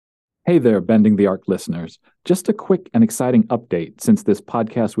Hey there, Bending the Arc listeners. Just a quick and exciting update since this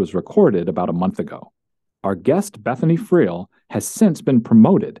podcast was recorded about a month ago. Our guest, Bethany Friel, has since been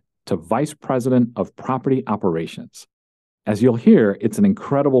promoted to Vice President of Property Operations. As you'll hear, it's an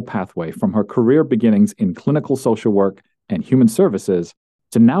incredible pathway from her career beginnings in clinical social work and human services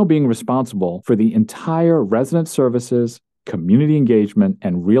to now being responsible for the entire resident services, community engagement,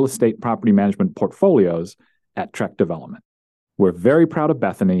 and real estate property management portfolios at Trek Development. We're very proud of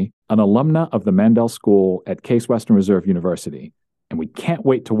Bethany, an alumna of the Mandel School at Case Western Reserve University, and we can't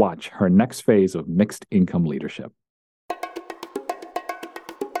wait to watch her next phase of mixed income leadership.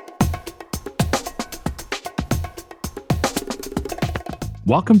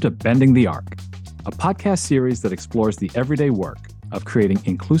 Welcome to Bending the Arc, a podcast series that explores the everyday work of creating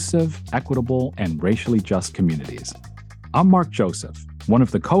inclusive, equitable, and racially just communities. I'm Mark Joseph, one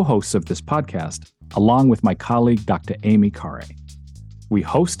of the co-hosts of this podcast, along with my colleague, Dr. Amy Carre. We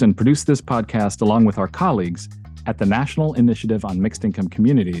host and produce this podcast along with our colleagues at the National Initiative on Mixed Income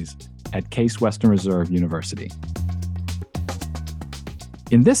Communities at Case Western Reserve University.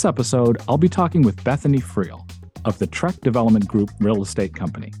 In this episode, I'll be talking with Bethany Friel of the Trek Development Group Real Estate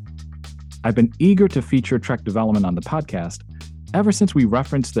Company. I've been eager to feature Trek Development on the podcast ever since we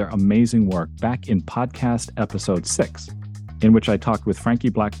referenced their amazing work back in podcast episode 6, in which I talked with Frankie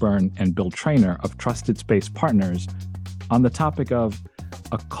Blackburn and Bill Traynor of Trusted Space Partners on the topic of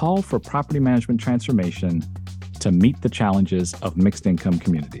a call for property management transformation to meet the challenges of mixed income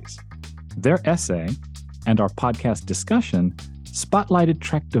communities. Their essay and our podcast discussion spotlighted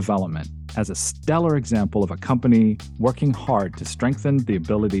Trek Development as a stellar example of a company working hard to strengthen the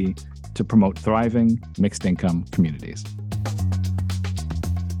ability to promote thriving mixed income communities.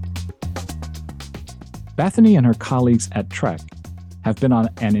 Bethany and her colleagues at Trek have been on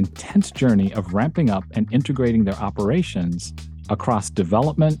an intense journey of ramping up and integrating their operations across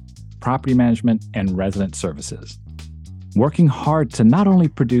development, property management, and resident services, working hard to not only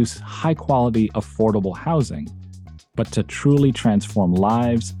produce high-quality, affordable housing, but to truly transform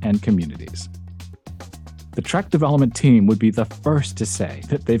lives and communities. The Trek Development team would be the first to say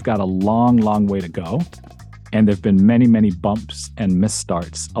that they've got a long, long way to go, and there have been many, many bumps and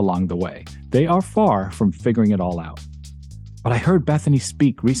misstarts along the way. They are far from figuring it all out. But I heard Bethany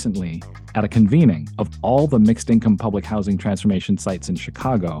speak recently at a convening of all the mixed income public housing transformation sites in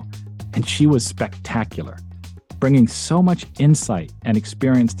Chicago, and she was spectacular, bringing so much insight and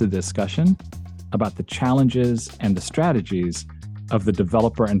experience to the discussion about the challenges and the strategies of the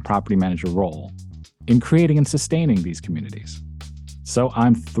developer and property manager role in creating and sustaining these communities. So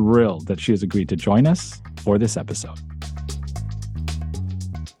I'm thrilled that she has agreed to join us for this episode.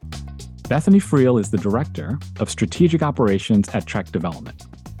 Bethany Friel is the Director of Strategic Operations at Trek Development,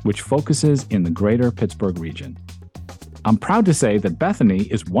 which focuses in the greater Pittsburgh region. I'm proud to say that Bethany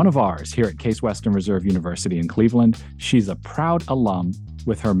is one of ours here at Case Western Reserve University in Cleveland. She's a proud alum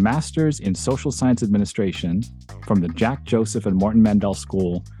with her Master's in Social Science Administration from the Jack Joseph and Morton Mandel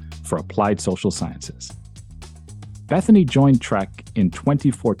School for Applied Social Sciences. Bethany joined Trek in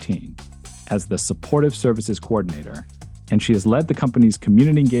 2014 as the Supportive Services Coordinator, and she has led the company's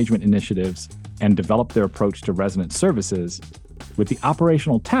community engagement initiatives and developed their approach to resident services with the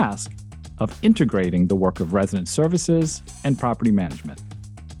operational task of integrating the work of resident services and property management.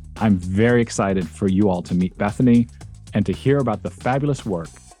 I'm very excited for you all to meet Bethany and to hear about the fabulous work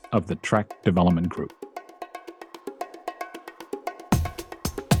of the Trek Development Group.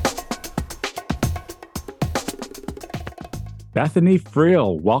 Bethany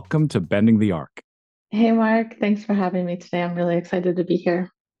Friel, welcome to Bending the Arc. Hey, Mark. Thanks for having me today. I'm really excited to be here.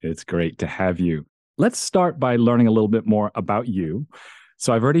 It's great to have you. Let's start by learning a little bit more about you.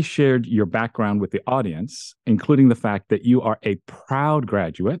 So I've already shared your background with the audience, including the fact that you are a proud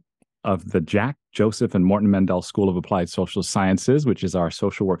graduate of the Jack Joseph and Morton Mandel School of Applied Social Sciences, which is our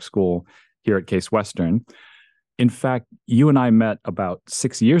social work school here at Case Western. In fact, you and I met about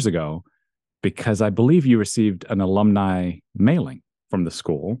 6 years ago because I believe you received an alumni mailing from the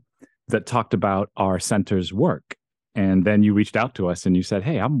school that talked about our center's work. And then you reached out to us and you said,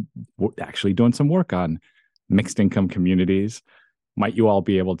 hey, I'm actually doing some work on mixed income communities. Might you all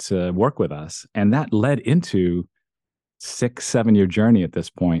be able to work with us? And that led into 6-7 year journey at this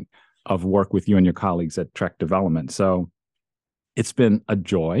point of work with you and your colleagues at Trek Development. So it's been a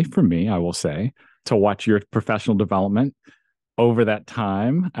joy for me, I will say, to watch your professional development over that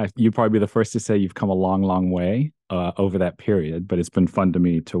time. You'd probably be the first to say you've come a long, long way over that period, but it's been fun to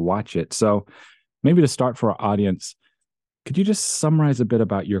me to watch it. So maybe to start for our audience, could you just summarize a bit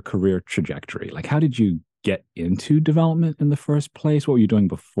about your career trajectory? Like, how did you get into development in the first place? What were you doing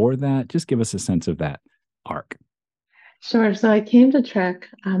before that? Just give us a sense of that arc. Sure. So I came to Trek.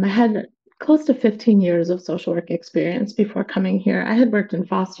 I had close to 15 years of social work experience before coming here. I had worked in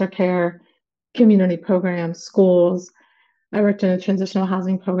foster care, community programs, schools. I worked in a transitional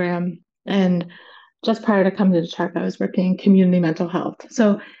housing program. And just prior to coming to Trek, I was working in community mental health.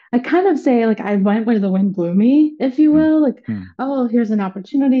 So I kind of say, like, I went where the wind blew me, if you Mm, will. Like, mm. oh, here's an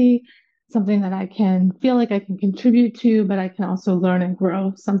opportunity, something that I can feel like I can contribute to, but I can also learn and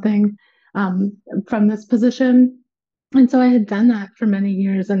grow something um, from this position. And so I had done that for many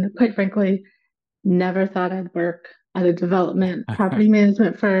years, and quite frankly, never thought I'd work at a development property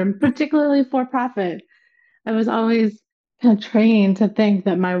management firm, particularly for profit. I was always kind of trained to think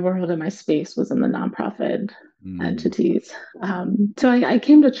that my world and my space was in the nonprofit Mm. entities. So I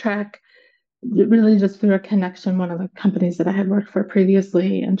came to Trek really just through a connection, one of the companies that I had worked for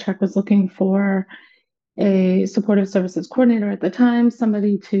previously, and Trek was looking for a supportive services coordinator at the time,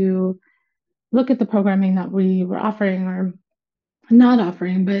 somebody to look at the programming that we were offering or not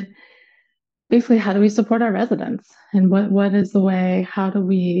offering, but basically how do we support our residents and what is the way, how do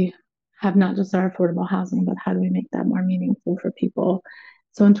we have not just our affordable housing, but how do we make that more meaningful for people?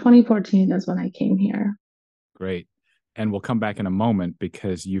 So in 2014 is when I came here. Great. And we'll come back in a moment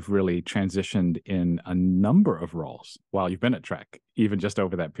because you've really transitioned in a number of roles while you've been at Trek, even just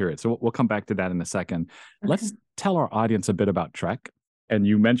over that period. So we'll come back to that in a second. Okay. Let's tell our audience a bit about Trek. And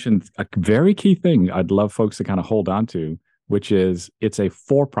you mentioned a very key thing I'd love folks to kind of hold on to, which is it's a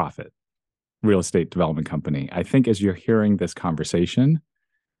for profit real estate development company. I think as you're hearing this conversation,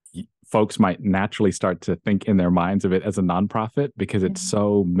 folks might naturally start to think in their minds of it as a nonprofit because Yeah. it's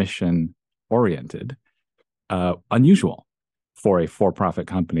so mission oriented, unusual for a for-profit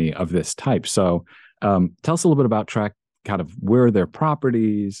company of this type. So tell us a little bit about Trek, kind of where are their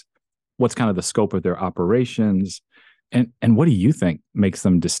properties, what's kind of the scope of their operations, and what do you think makes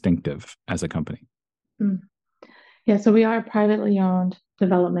them distinctive as a company? Mm. Yeah, so we are a privately owned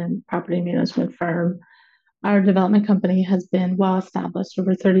development property management firm. Our development company has been well established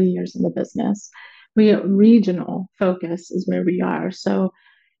over 30 years in the business. We regional focus is where we are. So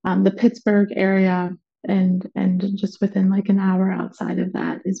the Pittsburgh area and just within like an hour outside of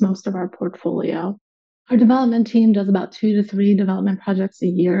that is most of our portfolio. Our development team does about 2 to 3 development projects a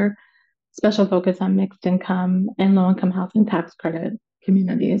year, special focus on mixed income and low income housing tax credit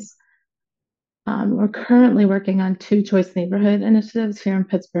communities. We're currently working on 2 choice neighborhood initiatives here in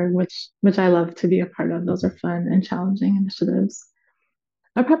Pittsburgh, which I love to be a part of. Those are fun and challenging initiatives.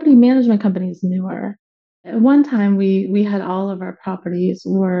 Our property management company is newer. At one time, we had all of our properties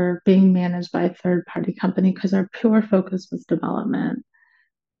were being managed by a third party company because our pure focus was development.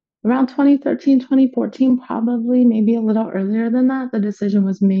 Around 2013, 2014, probably maybe a little earlier than that, the decision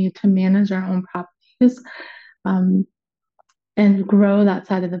was made to manage our own properties. Um, and grow that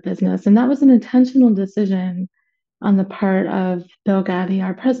side of the business. And that was an intentional decision on the part of Bill Gaddy,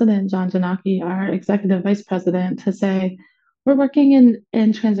 our president, John Janaki, our executive vice president, to say, we're working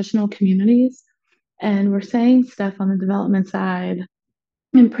in transitional communities and we're saying stuff on the development side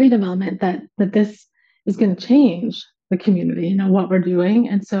and pre-development that this is going to change the community, what we're doing.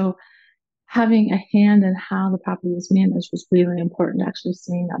 And so having a hand in how the property is managed was really important, actually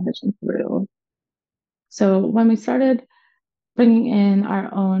seeing that vision through. So when we started bringing in our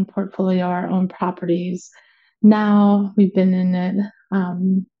own portfolio, our own properties. Now we've been in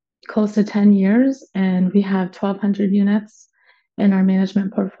it close to 10 years and we have 1,200 units in our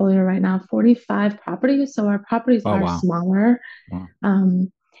management portfolio right now, 45 properties. So our properties Oh, are wow. smaller. Wow.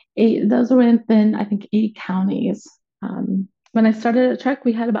 Those are within, I think, 8 counties. When I started at Trek,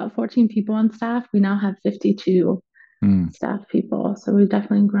 we had about 14 people on staff. We now have 52 Mm. staff people. So we've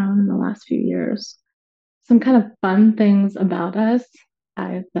definitely grown in the last few years. Some kind of fun things about us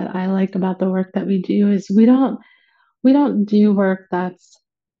that I like about the work that we do is we don't do work that's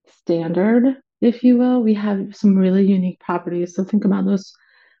standard, if you will. We have some really unique properties. So think about those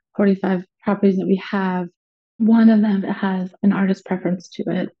 45 properties that we have. One of them has an artist preference to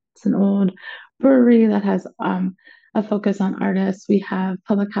it. It's an old brewery that has a focus on artists. We have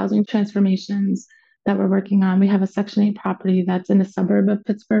public housing transformations that we're working on. We have a Section 8 property that's in a suburb of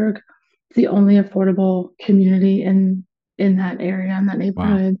Pittsburgh. It's the only affordable community in that area, in that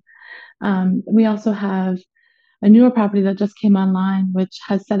Wow. neighborhood. We also have a newer property that just came online, which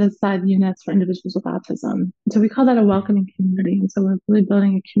has set aside units for individuals with autism. So we call that a welcoming community. And so we're really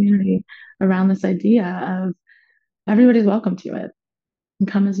building a community around this idea of everybody's welcome to it and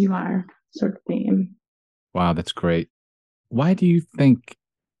come as you are sort of theme. Wow, that's great. Why do you think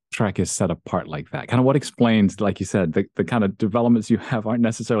Trek is set apart like that? Kind of what explains, like you said, the kind of developments you have aren't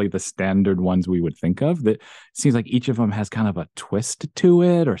necessarily the standard ones we would think of. That seems like each of them has kind of a twist to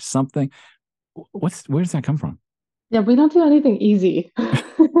it or something. Where does that come from? Yeah, we don't do anything easy. Like,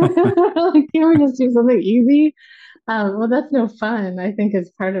 can we just do something easy? Well, that's no fun, I think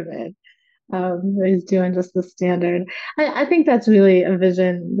is part of it. Is doing just the standard. I think that's really a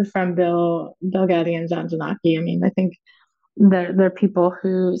vision from Bill Gaddy and John Janaki. I mean, I think they're people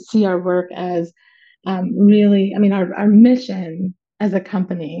who see our work as really, I mean, our mission as a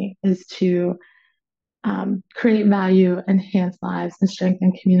company is to create value, enhance lives, and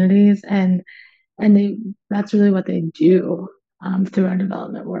strengthen communities. And that's really what they do through our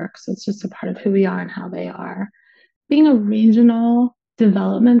development work. So it's just a part of who we are and how they are. Being a regional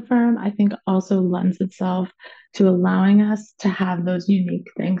development firm, I think also lends itself to allowing us to have those unique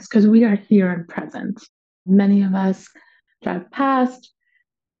things because we are here and present. Many of us drive past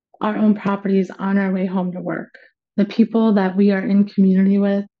our own properties on our way home to work. The people that we are in community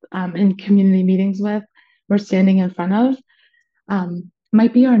with, in community meetings with, we're standing in front of,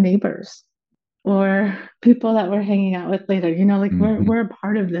 might be our neighbors or people that we're hanging out with later. You know, like Hmm. we're a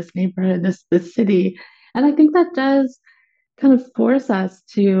part of this neighborhood, this city, and I think that does kind of force us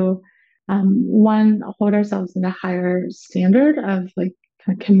to one hold ourselves in a higher standard of like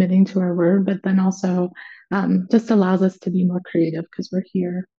kind of committing to our word, but then also just allows us to be more creative because we're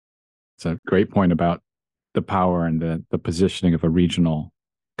here. It's a great point about the power and the positioning of a regional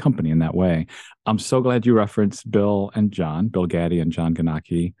company in that way. I'm so glad you referenced Bill and John, Bill Gaddy and John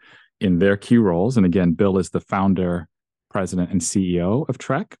Ganaki, in their key roles. And again, Bill is the founder, president, and CEO of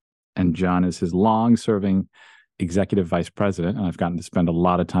Trek, and John is his long-serving executive vice president. And I've gotten to spend a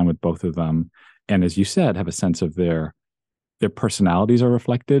lot of time with both of them. And as you said, have a sense of their personalities are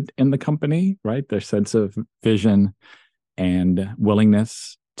reflected in the company, right? Their sense of vision and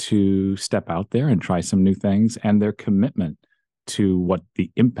willingness to step out there and try some new things and their commitment to what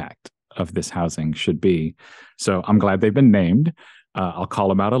the impact of this housing should be. So I'm glad they've been named. I'll call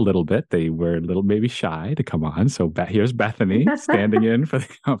them out a little bit. They were a little maybe shy to come on. So here's Bethany standing in for the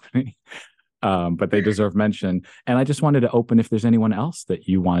company. But they deserve mention. And I just wanted to open if there's anyone else that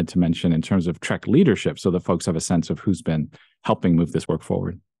you wanted to mention in terms of Trek leadership so the folks have a sense of who's been helping move this work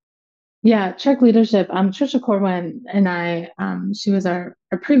forward. Yeah, Czech leadership. Trisha Corwin and I, she was our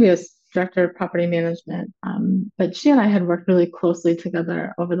previous director of property management, but she and I had worked really closely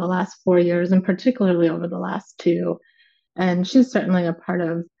together over the last 4 years, and particularly over the last two. And she's certainly a part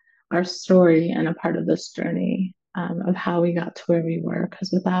of our story and a part of this journey of how we got to where we were.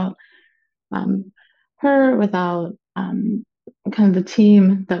 Because without um, her, without kind of the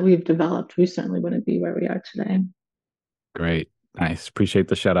team that we've developed, we certainly wouldn't be where we are today. Great. Nice. Appreciate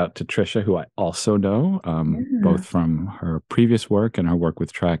the shout out to Trisha, who I also know, Yeah. both from her previous work and her work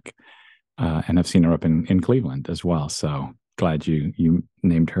with Trek, and I've seen her up in Cleveland as well. So glad you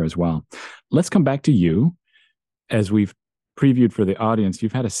named her as well. Let's come back to you. As we've previewed for the audience,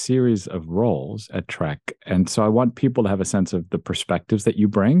 you've had a series of roles at Trek. And so I want people to have a sense of the perspectives that you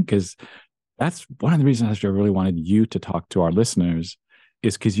bring, because that's one of the reasons I really wanted you to talk to our listeners,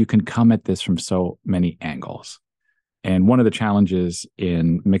 is because you can come at this from so many angles. And one of the challenges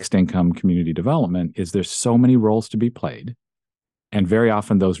in mixed income community development is there's so many roles to be played. And very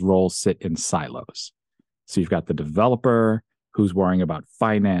often those roles sit in silos. So you've got the developer who's worrying about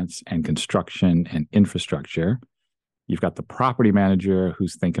finance and construction and infrastructure. You've got the property manager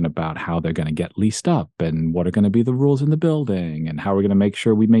who's thinking about how they're going to get leased up and what are going to be the rules in the building and how we're going to make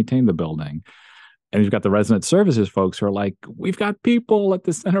sure we maintain the building. And you've got the resident services folks who are like, we've got people at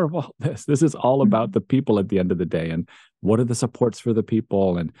the center of all this. This is all about the people at the end of the day. And what are the supports for the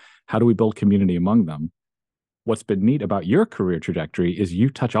people? And how do we build community among them? What's been neat about your career trajectory is you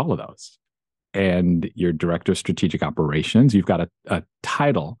touch all of those. And you're director of strategic operations. You've got a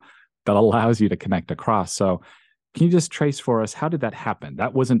title that allows you to connect across. So can you just trace for us, how did that happen?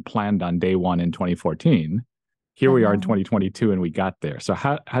 That wasn't planned on day one in 2014. Here we are in Um, 2022 and we got there. So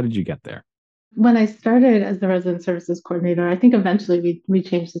how did you get there? when I started as the resident services coordinator, I think eventually we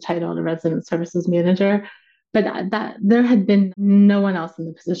changed the title to resident services manager, but that there had been no one else in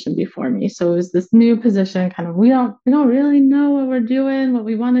the position before me. So it was this new position, kind of we don't really know what we're doing, what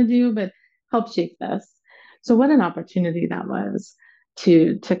we want to do, but help shape this. So what an opportunity that was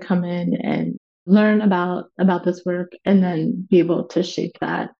to come in and learn about this work and then be able to shape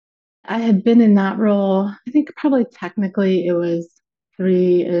that. I had been in that role, I think probably technically it was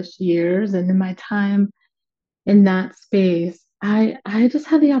 3-ish years. And in my time in that space, I just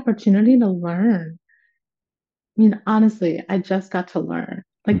had the opportunity to learn. I mean, honestly, I just got to learn.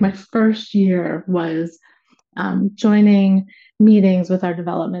 Like my Mhm. first year was joining meetings with our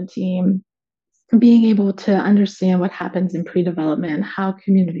development team, being able to understand what happens in pre-development, how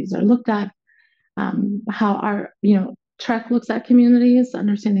communities are looked at, how our Trek looks at communities,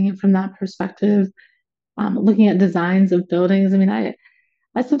 understanding it from that perspective, looking at designs of buildings. I mean, I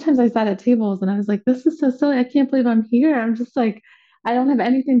sometimes I sat at tables and I was like, this is so silly. I can't believe I'm here. I'm just like, I don't have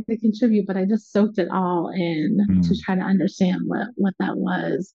anything to contribute, but I just soaked it all in to Mm, try to understand what that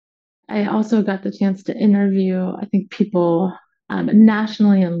was. I also got the chance to interview, I think, people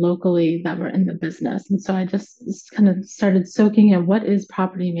nationally and locally that were in the business. And so I just kind of started soaking in what is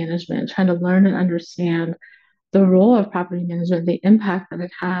property management, trying to learn and understand the role of property management, the impact that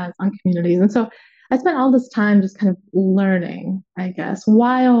it has on communities. And so I spent all this time just kind of learning, I guess,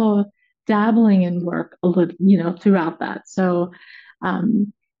 while dabbling in work a little, throughout that. So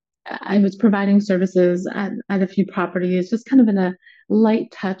um, I was providing services at a few properties, just kind of in a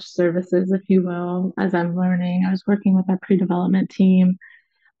light touch services, if you will, as I'm learning. I was working with our pre-development team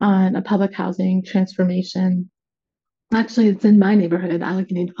on a public housing transformation. Actually, it's in my neighborhood,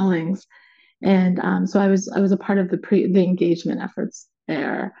 Allegheny Dwellings, and so I was a part of the engagement efforts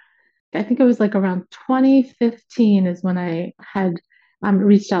there. I think it was like around 2015 is when I had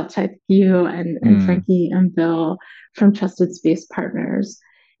reached out to you and mm, Frankie and Bill from Trusted Space Partners.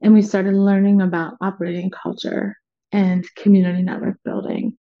 And we started learning about operating culture and community network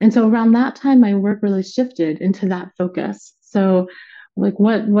building. And so around that time, my work really shifted into that focus. So, like,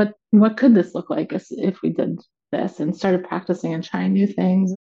 what could this look like if we did this, and started practicing and trying new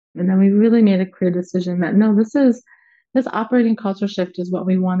things. And then we really made a clear decision that no, this operating culture shift is what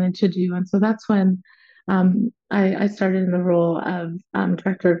we wanted to do. And so that's when I started in the role of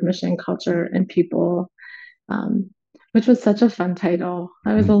Director of Mission, Culture, and People, um, which was such a fun title.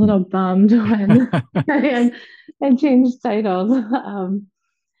 I was a mhm. little bummed when I changed titles.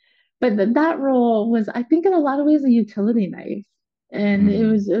 But that role was, I think, in a lot of ways, a utility knife. And it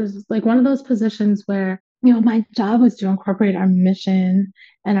Mm, was it was like one of those positions where, my job was to incorporate our mission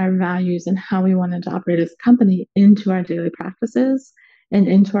and our values and how we wanted to operate as a company into our daily practices and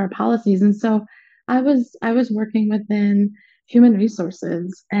into our policies. And so I was working within human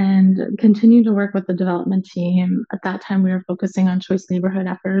resources and continued to work with the development team. At that time, we were focusing on choice neighborhood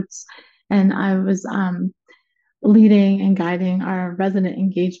efforts. And I was leading and guiding our resident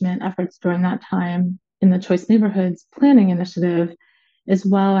engagement efforts during that time in the Choice Neighborhoods Planning Initiative, as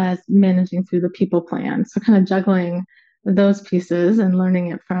well as managing through the people plan. So kind of juggling those pieces and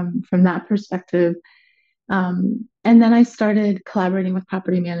learning it from that perspective. And then I started collaborating with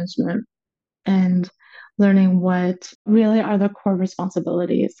property management and learning what really are the core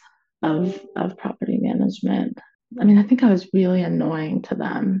responsibilities of property management. I mean, I think I was really annoying to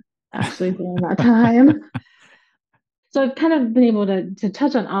them actually during that time. So I've kind of been able to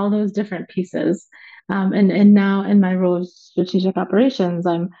touch on all those different pieces. And now in my role of strategic operations,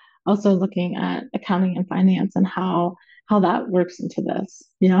 I'm also looking at accounting and finance and how that works into this.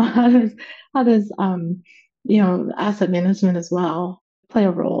 How does asset management as well play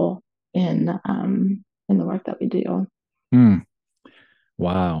a role in the work that we do? mm.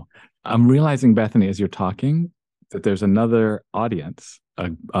 Wow. I'm realizing, Bethany, as you're talking, that there's another audience,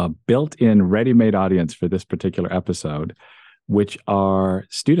 a built-in, ready-made audience for this particular episode, which are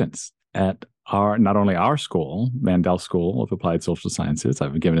students at our not only our school, Mandel School of Applied Social Sciences.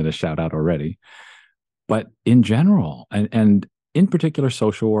 I've given it a shout out already, but in general, and in particular,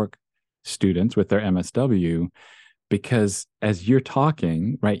 social work students with their MSW, because as you're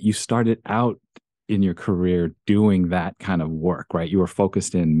talking, right, you started out in your career doing that kind of work, right? You were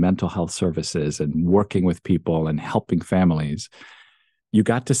focused in mental health services and working with people and helping families. You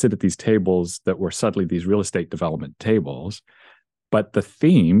got to sit at these tables that were suddenly these real estate development tables. But the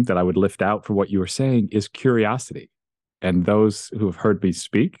theme that I would lift out for what you were saying is curiosity. And those who have heard me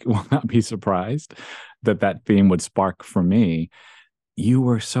speak will not be surprised that that theme would spark for me. You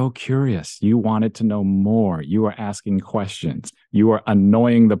were so curious. You wanted to know more. You were asking questions. You were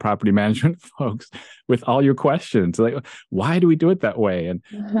annoying the property management folks with all your questions. Like, why do we do it that way? And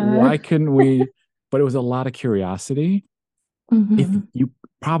Uh-huh. why couldn't we? But it was a lot of curiosity. If Mhm. you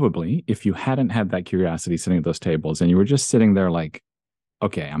probably, if you hadn't had that curiosity sitting at those tables and you were just sitting there like,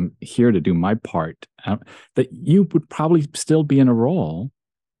 okay, I'm here to do my part, that you would probably still be in a role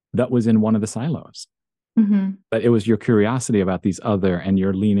that was in one of the silos. Mhm. But it was your curiosity about these other, and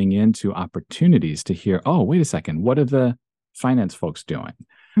you're leaning into opportunities to hear, oh, wait a second, what are the finance folks doing?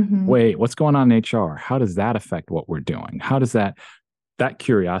 Mhm. Wait, what's going on in HR? How does that affect what we're doing? How does that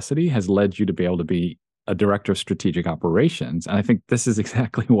curiosity has led you to be able to be a director of strategic operations? And I think this is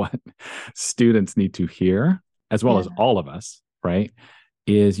exactly what students need to hear, as well as Yeah. all of us, right?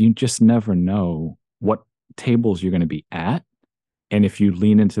 Is you just never know what tables you're going to be at. And if you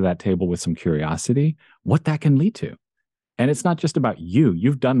lean into that table with some curiosity, what that can lead to. And it's not just about you.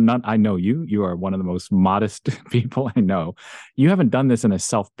 You've done none. I know you. You are one of the most modest people I know. You haven't done this in a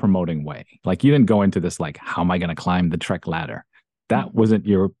self-promoting way. Like you didn't go into this like, how am I going to climb the Trek ladder? That wasn't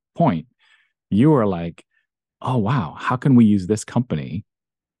your point. You were like, oh wow, how can we use this company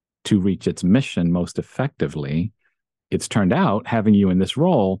to reach its mission most effectively? It's turned out having you in this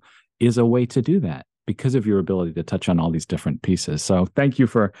role is a way to do that because of your ability to touch on all these different pieces. So thank you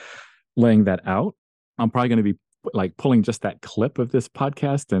for laying that out. I'm probably going to be like pulling just that clip of this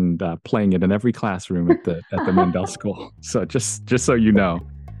podcast and playing it in every classroom at the Mendel School. So just so you know,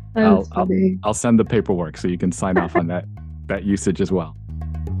 That's funny. I'll send the paperwork so you can sign off on that usage as well.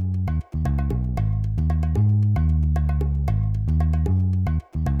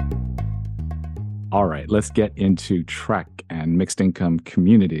 All right, let's get into TREC and mixed income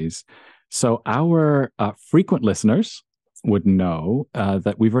communities. So our frequent listeners would know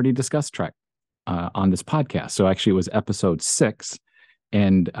that we've already discussed TREC on this podcast. So actually, it was episode 6.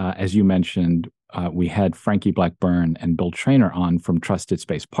 And as you mentioned, we had Frankie Blackburn and Bill Trainer on from Trusted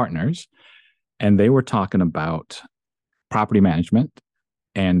Space Partners. And they were talking about property management.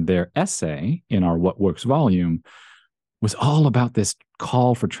 And their essay in our What Works volume was all about this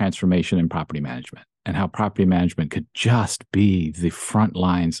call for transformation in property management and how property management could just be the front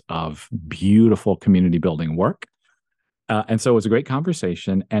lines of beautiful community building work. And so it was a great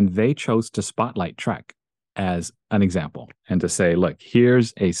conversation, and they chose to spotlight TREC as an example and to say, look,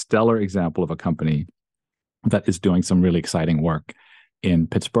 here's a stellar example of a company that is doing some really exciting work in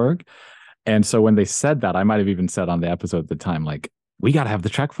Pittsburgh. And so when they said that, I might have even said on the episode at the time, like, we got to have the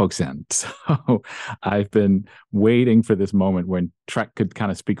TREC folks in. So I've been waiting for this moment when TREC could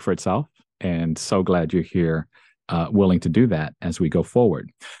kind of speak for itself. And so glad you're here, willing to do that as we go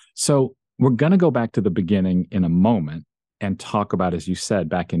forward. So we're going to go back to the beginning in a moment and talk about, as you said,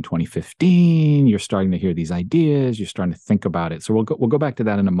 back in 2015, you're starting to hear these ideas, you're starting to think about it. So we'll go back to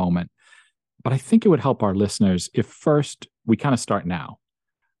that in a moment. But I think it would help our listeners if first we kind of start now,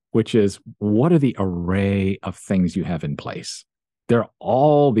 which is what are the array of things you have in place? There are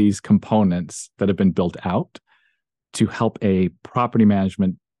all these components that have been built out to help a property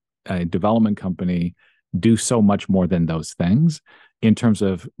management development company do so much more than those things in terms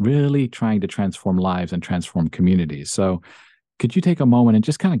of really trying to transform lives and transform communities. So could you take a moment and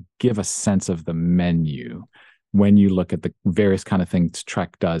just kind of give a sense of the menu when you look at the various kind of things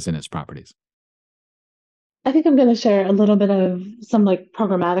TREC does in its properties? I think I'm going to share a little bit of some like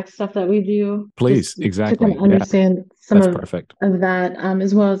programmatic stuff that we do. Please, just to kind exactly. of understand some That's perfect. of that,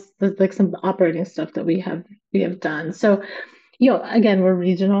 as well as like some operating stuff that we have done. So, again, we're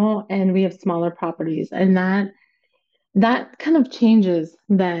regional and we have smaller properties, and that kind of changes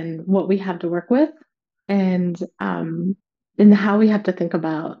then what we have to work with, and how we have to think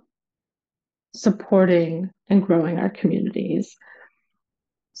about supporting and growing our communities.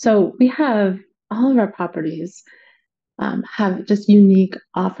 So we have all of our properties have just unique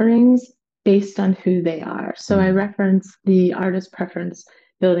offerings based on who they are. So I referenced the Artist Preference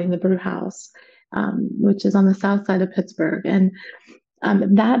building, the Brew House, which is on the south side of Pittsburgh. And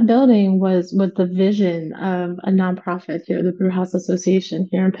that building was the vision of a nonprofit here, the Brew House Association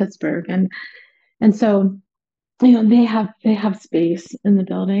here in Pittsburgh. And so, they have space in the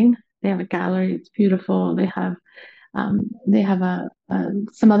building. They have a gallery. It's beautiful. They have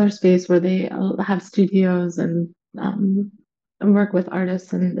some other space where they have studios and work with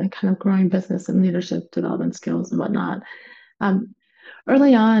artists and kind of growing business and leadership development skills and whatnot.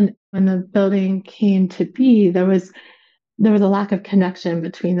 Early on, when the building came to be, there was a lack of connection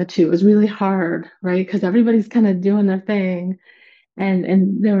between the two. It was really hard, right? Because everybody's kind of doing their thing,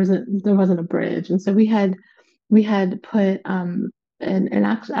 and there wasn't a bridge. And so we had put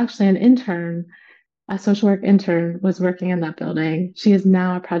actually an intern. A social work intern was working in that building. She is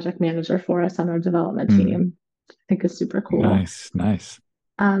now a project manager for us on our development team. I think is super cool. Nice.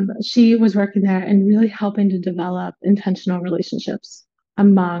 She was working there and really helping to develop intentional relationships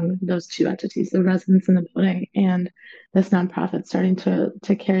among those two entities, the residents in the building and this nonprofit, starting to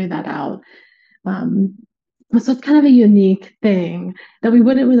carry that out. So it's kind of a unique thing that we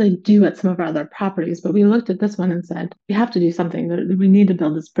wouldn't really do at some of our other properties, but we looked at this one and said, we have to do something, that we need to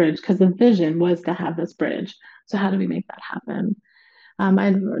build this bridge because the vision was to have this bridge. So how do we make that happen?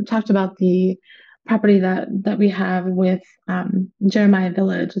 I talked about the property that we have with Jeremiah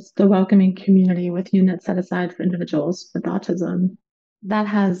Village. It's the welcoming community with units set aside for individuals with autism. That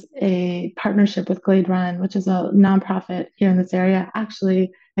has a partnership with Glade Run, which is a nonprofit here in this area.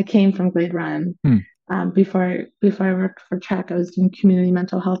 Actually, I came from Glade Run. Before I worked for TREC, I was doing community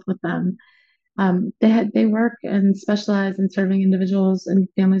mental health with them. They work and specialize in serving individuals and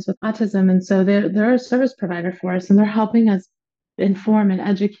families with autism, and so they're a service provider for us, and they're helping us inform and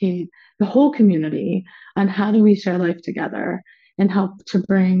educate the whole community on how do we share life together and help to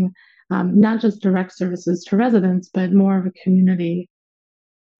bring not just direct services to residents, but more of a community.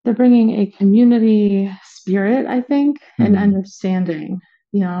 They're bringing a community spirit, I think, and understanding,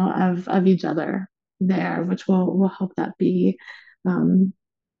 of each other there, which will help that be um,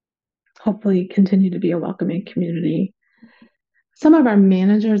 hopefully continue to be a welcoming community. Some of our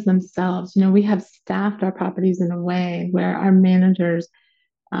managers themselves, we have staffed our properties in a way where our managers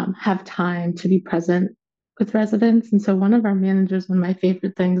have time to be present with residents. And so one of our managers, one of my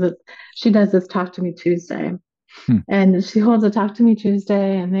favorite things that she does is Talk to Me Tuesday. And she holds a Talk to Me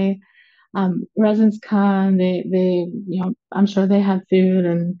Tuesday, and residents come, I'm sure they have food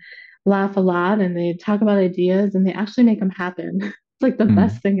and laugh a lot, and they talk about ideas, and they actually make them happen. It's like the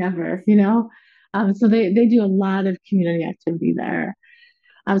best thing ever. So they do a lot of community activity there.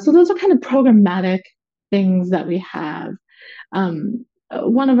 So those are kind of programmatic things that we have.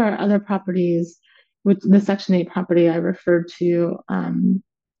 One of our other properties, which the Section 8 property I referred to,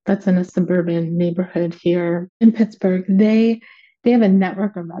 that's in a suburban neighborhood here in Pittsburgh, they have a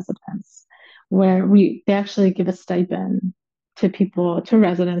network of residents where they actually give a stipend to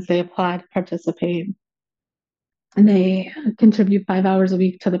residents. They apply to participate, and they contribute 5 hours a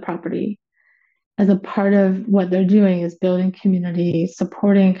week to the property. As a part of what they're doing is building community,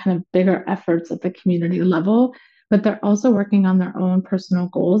 supporting kind of bigger efforts at the community level, but they're also working on their own personal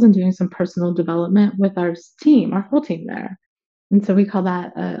goals and doing some personal development with our whole team there. And so we call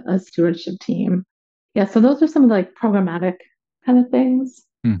that a stewardship team. Yeah, so those are some of the programmatic kind of things.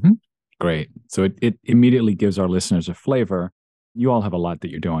 Great. So it immediately gives our listeners a flavor. You all have a lot that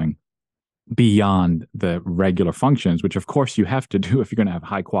you're doing beyond the regular functions, which of course you have to do if you're going to have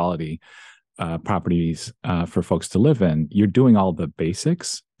high quality properties for folks to live in. You're doing all the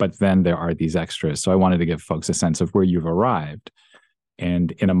basics, but then there are these extras. So I wanted to give folks a sense of where you've arrived.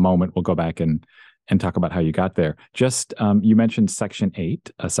 And in a moment, we'll go back and talk about how you got there. Just you mentioned Section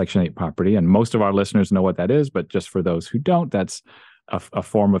 8, a Section 8 property, and most of our listeners know what that is. But just for those who don't, that's a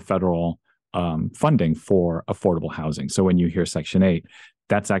form of federal funding for affordable housing. So when you hear Section 8,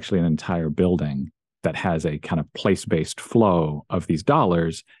 that's actually an entire building that has a kind of place-based flow of these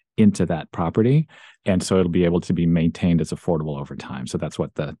dollars into that property. And so it'll be able to be maintained as affordable over time. So that's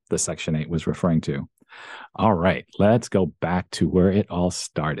what the Section 8 was referring to. All right, let's go back to where it all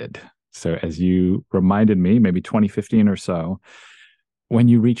started. So as you reminded me, maybe 2015 or so, when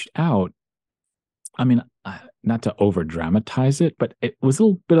you reached out, I mean, not to over dramatize it, but it was a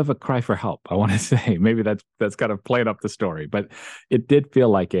little bit of a cry for help. I want to say maybe that's kind of playing up the story, but it did feel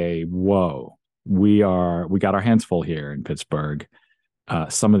like whoa, we got our hands full here in Pittsburgh.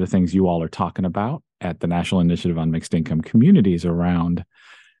 Some of the things you all are talking about at the National Initiative on Mixed Income Communities around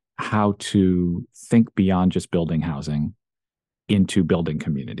how to think beyond just building housing into building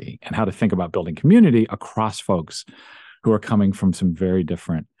community, and how to think about building community across folks who are coming from some very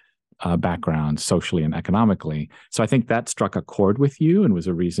different backgrounds socially and economically. So I think that struck a chord with you and was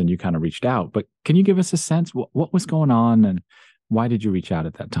a reason you kind of reached out. But can you give us a sense what was going on and why did you reach out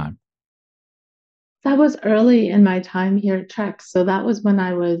at that time? That was early in my time here at TREX. So that was when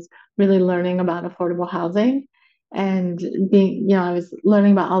I was really learning about affordable housing and I was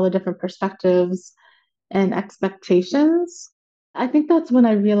learning about all the different perspectives and expectations. I think that's when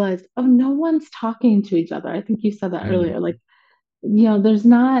I realized, oh, no one's talking to each other. I think you said that earlier. Like, there's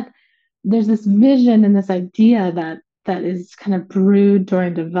this vision and this idea that is kind of brewed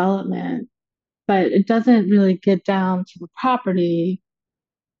during development, but it doesn't really get down to the property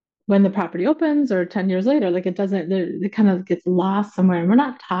when the property opens or 10 years later. Like it kind of gets lost somewhere and we're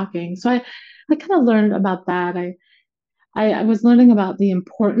not talking. So I kind of learned about that. I was learning about the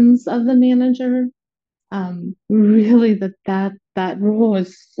importance of the manager. Really that role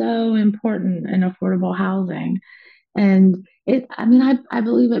is so important in affordable housing. And I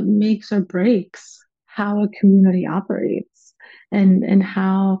believe it makes or breaks how a community operates and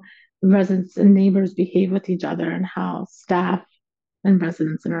how residents and neighbors behave with each other and how staff and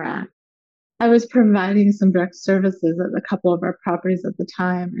residents interact. I was providing some direct services at a couple of our properties at the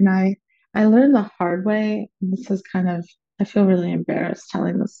time, and I learned the hard way. This is I feel really embarrassed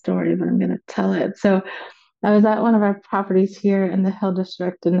telling this story, but I'm going to tell it. So I was at one of our properties here in the Hill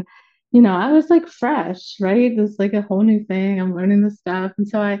District, and I was like fresh, right? This is like a whole new thing. I'm learning this stuff, and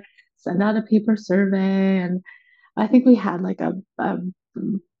so I sent out a paper survey, and I think we had like a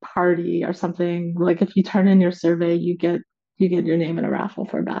party or something. Like if you turn in your survey, you get your name in a raffle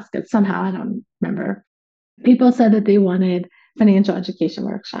for a basket. Somehow, I don't remember. People said that they wanted financial education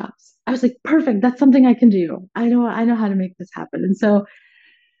workshops. I was like, perfect, that's something I can do. I know how to make this happen. And so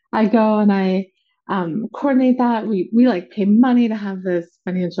I go and I coordinate that. We like pay money to have this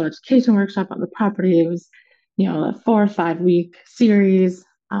financial education workshop on the property. It was, a 4 or 5 week series.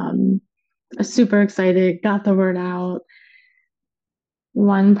 I was super excited, got the word out.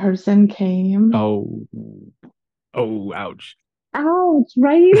 One person came. Oh, oh, ouch. Ouch,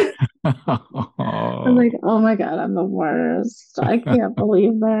 right? I'm Oh. like, oh my God, I'm the worst. I can't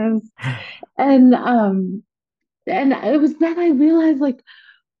believe this. And it was then I realized like,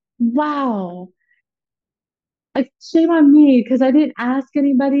 wow, like shame on me because I didn't ask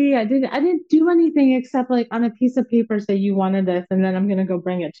anybody. I didn't do anything except like on a piece of paper say you wanted this and then I'm gonna go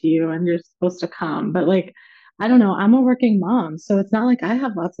bring it to you and you're supposed to come. But like, I don't know, I'm a working mom, so it's not like I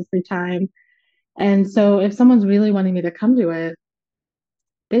have lots of free time. And so if someone's really wanting me to come to it,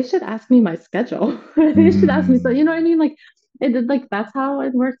 they should ask me my schedule. They should ask me, so you know what I Mm, mean? Like that's how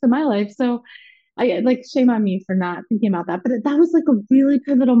it works in my life. So I like shame on me for not thinking about that. But that was like a really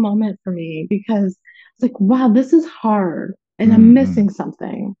pivotal moment for me because it's like, wow, this is hard and I'm mhm, missing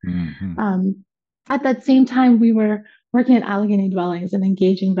something. mhm, Um, at that same time, we were working at Allegheny Dwellings and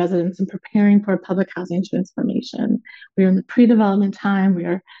engaging residents and preparing for public housing transformation. We were in the pre-development time. We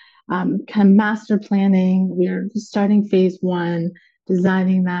were kind of master planning. We were starting phase 1,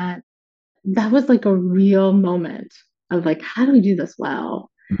 designing that. That was like a real moment of like, how do we do this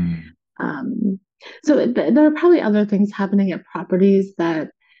well? mm, Um, so there are probably other things happening at properties that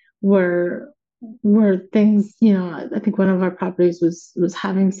were were things, I think one of our properties was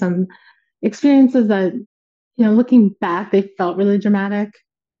having some experiences that, looking back, they felt really dramatic.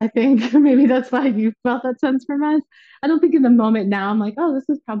 I think maybe that's why you felt that sense from us. I don't think in the moment now I'm like, oh, this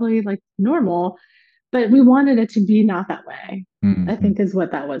is probably like normal, but we wanted it to be not that way, I mhm, think is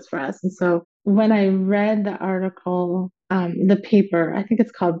what that was for us. And so when I read the article, the paper, I think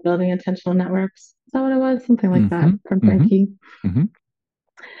it's called Building Intentional Networks. Is that what it was? Something like that mhm, from mhm, Frankie. mhm.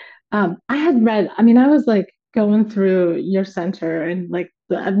 I had read, I mean, I was like going through your center and like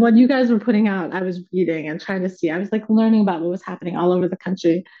what you guys were putting out, I was reading and trying to see. I was like learning about what was happening all over the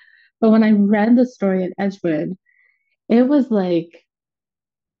country. But when I read the story at Edgewood, it was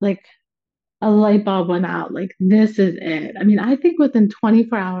like a light bulb went out. Like, this is it. I mean, I think within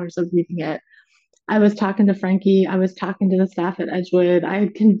 24 hours of reading it, I was talking to Frankie. I was talking to the staff at Edgewood. I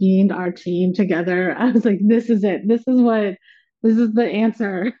had convened our team together. I was like, this is it. This is the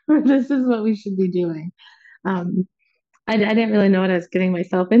answer. This is what we should be doing. Um, I didn't really know what I was getting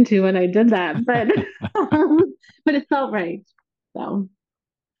myself into when I did that, but but it felt right. So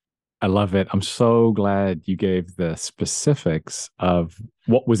I love it. I'm so glad you gave the specifics of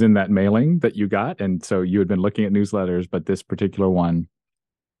what was in that mailing that you got. And so you had been looking at newsletters, but this particular one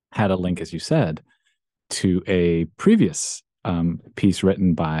had a link, as you said, to a previous piece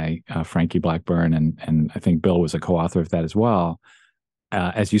written by Frankie Blackburn, and I think Bill was a co-author of that as well.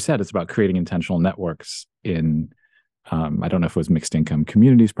 As you said, it's about creating intentional networks in I don't know if it was mixed income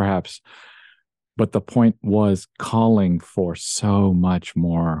communities, perhaps, but the point was calling for so much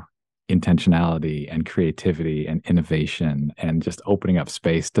more intentionality and creativity and innovation and just opening up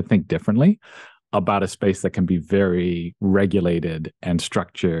space to think differently about a space that can be very regulated and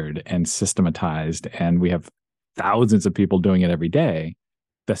structured and systematized. And we have thousands of people doing it every day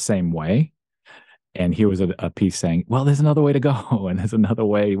the same way. And here was a piece saying, well, there's another way to go. And there's another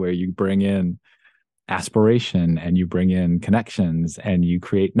way where you bring in aspiration and you bring in connections and you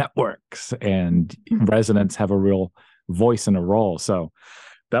create networks and residents have a real voice and a role. So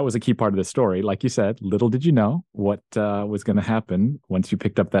that was a key part of the story. Like you said, little did you know what was going to happen once you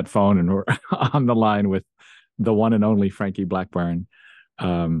picked up that phone and were on the line with the one and only Frankie Blackburn.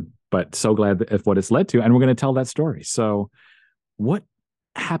 But so glad at what it's led to. And we're going to tell that story. So, what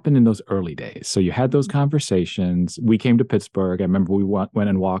happened in those early days? So, you had those conversations. We came to Pittsburgh. I remember we went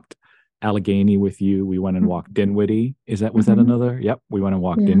and walked Allegheny with you. We went and walked Dinwiddie. Was that mhm. another? Yep. We went and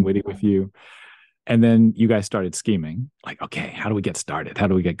walked Yeah. Dinwiddie with you. And then you guys started scheming like, okay, how do we get started? How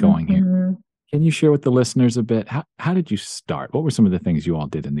do we get going here? Mhm. Can you share with the listeners a bit? How did you start? What were some of the things you all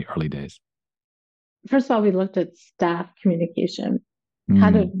did in the early days? First of all, we looked at staff communication.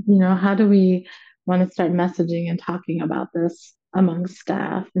 Mm, How do we want to start messaging and talking about this among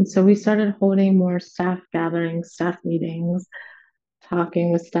staff? And so we started holding more staff gatherings, staff meetings,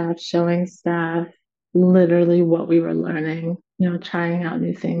 talking with staff, showing staff literally what we were learning, trying out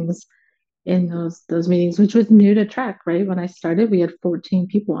new things in those meetings, which was new to Trek, right? When I started, we had 14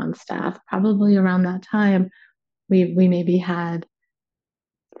 people on staff. Probably around that time, we maybe had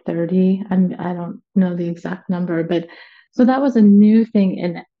 30. I don't know the exact number, but so that was a new thing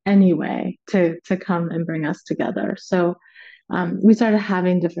in any way to come and bring us together. So We started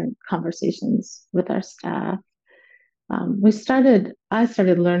having different conversations with our staff. I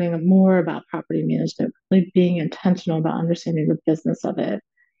started learning more about property management, like being intentional about understanding the business of it,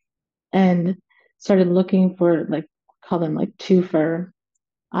 and started looking for like, call them like twofer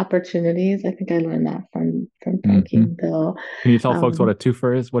opportunities. I think I learned that from Frankie Hmm. and Bill. Can you tell folks what Um, a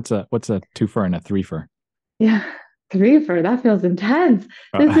twofer is? What's a twofer and a threefer? yeah, threefer, that feels intense.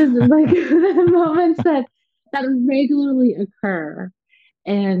 This Uh, is like the moments that regularly occur,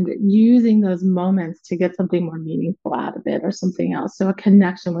 and using those moments to get something more meaningful out of it or something else. So a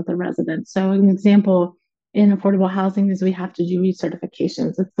connection with the residents. So an example in affordable housing is we have to do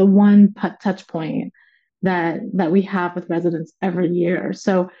recertifications. It's the one touch point that we have with residents every year.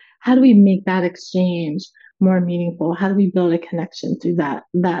 So how do we make that exchange more meaningful? How do we build a connection through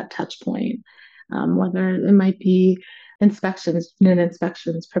that touch point? Whether it might be inspections, unit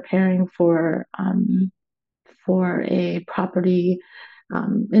inspections, preparing for a property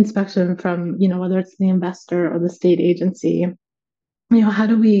inspection from, whether it's the investor or the state agency. How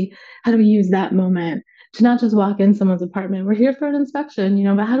do we use that moment to not just walk in someone's apartment? We're here for an inspection,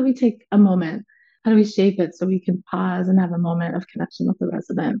 but how do we take a moment? How do we shape it so we can pause and have a moment of connection with the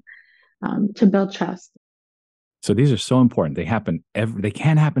resident, to build trust? so these are so important. They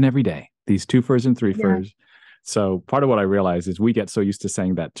can happen every day. These twofers and Yeah. threefers. So part of what I realize is we get so used to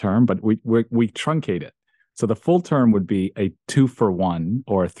saying that term, but we truncate it. So the full term would be a 2 for 1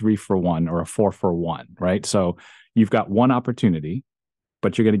 or a 3 for 1 or a 4 for 1, right? So you've got one opportunity,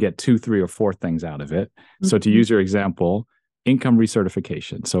 but you're going to get two, three, or four things out of it. So to Mm-hmm. use your example, income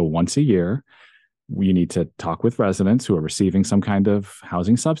recertification. So once a year, you need to talk with residents who are receiving some kind of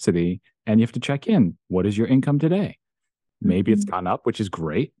housing subsidy, and you have to check in. What is your income today? Maybe it's Mm-hmm. gone up, which is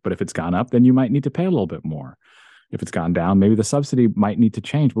great. But if it's gone up, then you might need to pay a little bit more. If it's gone down, maybe the subsidy might need to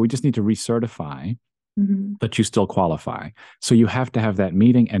change, but we just need to recertify Mm-hmm. that you still qualify. So you have to have that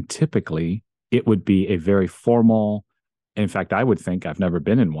meeting. And typically, it would be a very formal, in fact, I would think I've never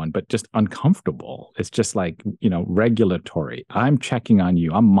been in one, but just uncomfortable. It's just like, regulatory. I'm checking on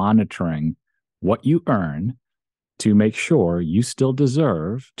you, I'm monitoring what you earn to make sure you still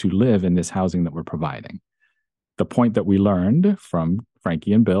deserve to live in this housing that we're providing. The point that we learned from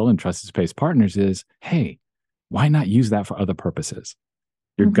Frankie and Bill and Trusted Space Partners is, hey, why not use that for other purposes?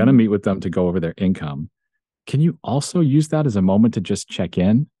 You're going to Mm-hmm. meet with them to go over their income. Can you also use that as a moment to just check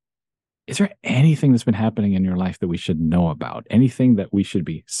in? Is there anything that's been happening in your life that we should know about? Anything that we should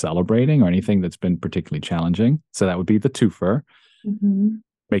be celebrating or anything that's been particularly challenging? So that would be the twofer. Mm-hmm.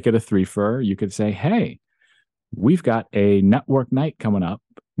 Make it a threefer. You could say, hey, we've got a network night coming up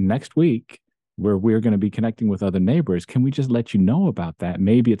next week where we're going to be connecting with other neighbors. Can we just let you know about that?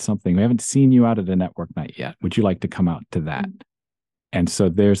 Maybe it's something we haven't seen you out at a network night yet. Would you like to come out to that? And so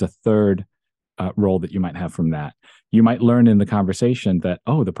there's a third role that you might have from that. You might learn in the conversation that,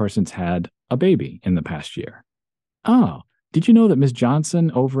 oh, the person's had a baby in the past year. Oh, did you know that Ms.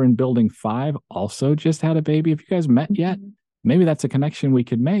 Johnson over in building 5 also just had a baby? Have you guys met yet? Mm-hmm. Maybe that's a connection we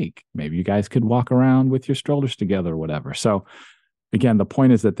could make. Maybe you guys could walk around with your strollers together or whatever. So, again, the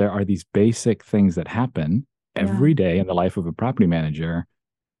point is that there are these basic things that happen Yeah. every day in the life of a property manager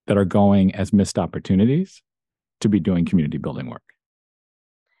that are going as missed opportunities to be doing community building work.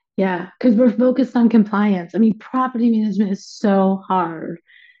 Yeah, because we're focused on compliance. I mean, property management is so hard.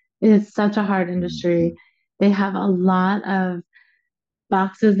 It is such a hard industry. Mhm. They have a lot of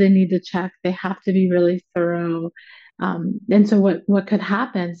boxes they need to check. They have to be really thorough. And so what could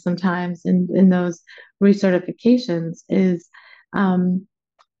happen sometimes in those recertifications is, um,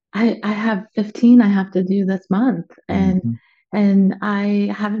 I have 15 I have to do this month, and Mhm.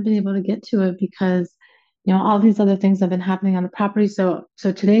 I haven't been able to get to it because all these other things have been happening on the property. So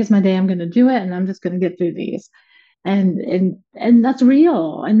today's my day. I'm going to do it, and I'm just going to get through these, and that's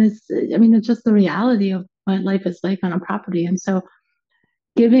real. And I mean, it's just the reality of what life is like on a property. And so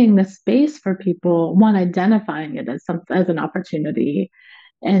giving the space for people, one, identifying it as an opportunity,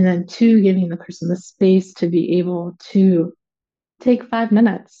 and then two, giving the person the space to be able to take 5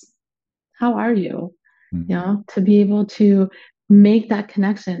 minutes. How are you? Mhm. To be able to make that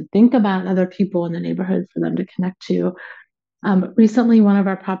connection, think about other people in the neighborhood for them to connect to. Recently, one of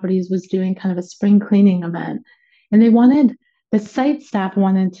our properties was doing kind of a spring cleaning event, and the site staff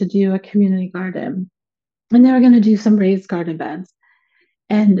wanted to do a community garden, and they were going to do some raised garden beds.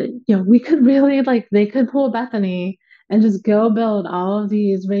 And we could really, like, they could pull Bethany and just go build all of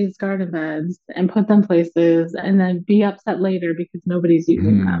these raised garden beds and put them places and then be upset later because nobody's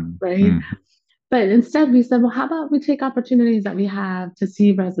using them, Mhm. right? Mhm. But instead we said, well, how about we take opportunities that we have to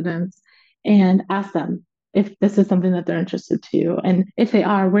see residents and ask them if this is something that they're interested to. And if they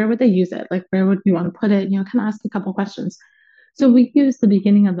are, where would they use it? Like, where would we want to put it? Kind of ask a couple questions. So we used the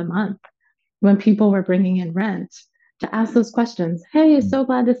beginning of the month when people were bringing in rent to ask those questions. Hey, Mm. so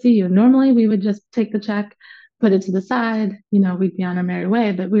glad to see you. Normally we would just take the check, put it to the side, we'd be on our merry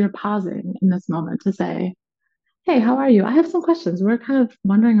way, but we were pausing in this moment to say, hey, how are you? I have some questions. We're kind of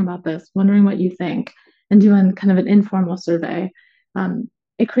wondering about this, wondering what you think, and doing kind of an informal survey. Um,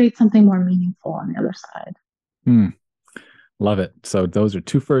 it creates something more meaningful on the other side. Mm. Love it. So those are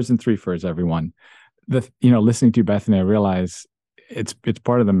two furs and three furs, everyone. Listening to you, Bethany, I realize it's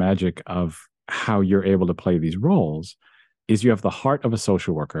part of the magic of how you're able to play these roles is you have the heart of a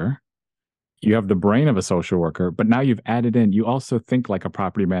social worker, you have the brain of a social worker, but now you've added in, you also think like a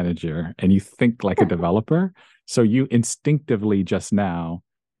property manager and you think like a developer. So you instinctively just now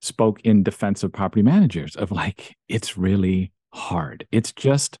spoke in defense of property managers of like, it's really hard. It's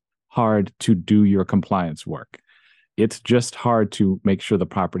just hard to do your compliance work. It's just hard to make sure the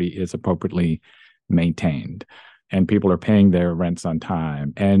property is appropriately maintained and people are paying their rents on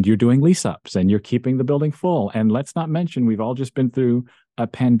time and you're doing lease ups and you're keeping the building full. And let's not mention, we've all just been through a Oh,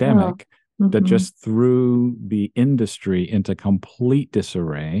 pandemic that mm-hmm, just threw the industry into complete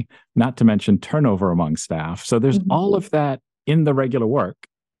disarray, not to mention turnover among staff. So there's all mm-hmm, of that in the regular work.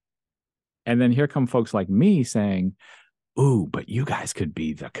 And then here come folks like me saying, ooh, but you guys could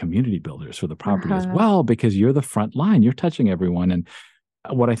be the community builders for the property as uh-huh. well, because you're the front line, you're touching everyone. And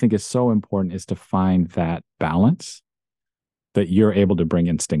what I think is so important is to find that balance that you're able to bring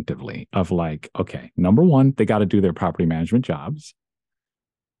instinctively of like, okay, number one, they got to do their property management jobs.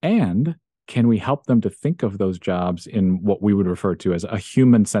 And can we help them to think of those jobs in what we would refer to as a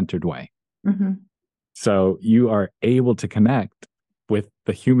human centered way? Mm-hmm. So you are able to connect with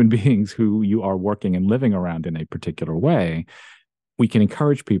the human beings who you are working and living around in a particular way. We can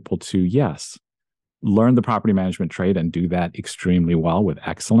encourage people to, yes, learn the property management trade and do that extremely well with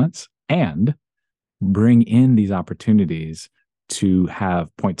excellence and bring in these opportunities to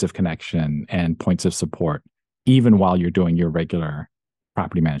have points of connection and points of support, even while you're doing your regular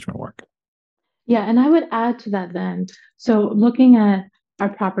property management work. Yeah, and I would add to that then. So looking at our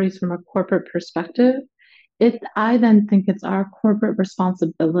properties from a corporate perspective, I then think it's our corporate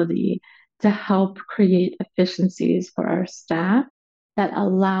responsibility to help create efficiencies for our staff that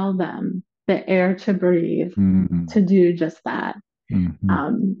allow them the air to breathe Mm-hmm. to do just that. Mm-hmm.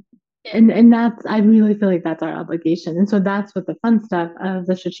 Um, and that's I really feel like that's our obligation. And so that's what the fun stuff of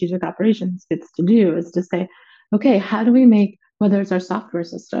the strategic operations gets to do is to say, okay, how do we make whether it's our software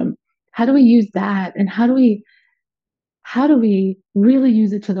system, how do we use that and how do we really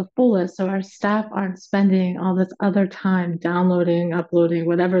use it to the fullest so our staff aren't spending all this other time downloading, uploading,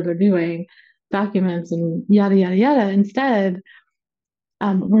 whatever they're doing, documents and yada, yada, yada. Instead,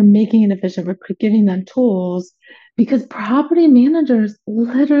 we're making it efficient. We're giving them tools because property managers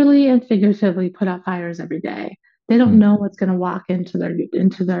literally and figuratively put out fires every day. They don't know what's going to walk into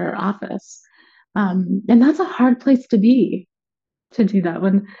their office, and that's a hard place to be to do that.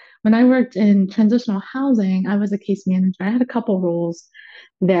 When I worked in transitional housing, I was a case manager. I had a couple roles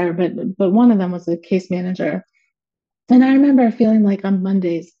there, but one of them was a case manager. And I remember feeling like on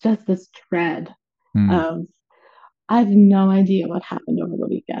Mondays, just this dread Mm-hmm. of I have no idea what happened over the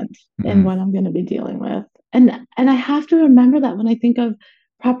weekend and Mm-hmm. what I'm going to be dealing with. And I have to remember that when I think of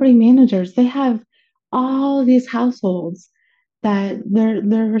property managers, they have all these households that they're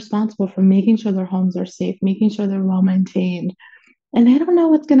responsible for making sure their homes are safe, making sure they're well maintained, and they don't know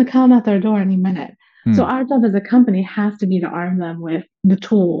what's going to come at their door any minute. So our job as a company has to be to arm them with the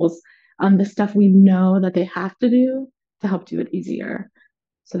tools, the stuff we know that they have to do to help do it easier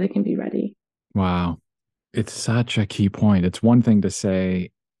so they can be ready. Wow. It's such a key point. It's one thing to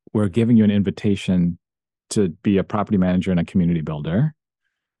say, we're giving you an invitation to be a property manager and a community builder.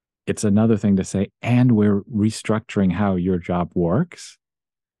 It's another thing to say, and we're restructuring how your job works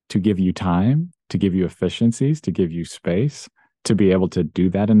to give you time, to give you efficiencies, to give you space to be able to do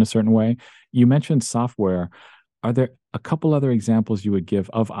that in a certain way. You mentioned software. Are there a couple other examples you would give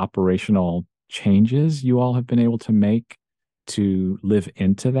of operational changes you all have been able to make to live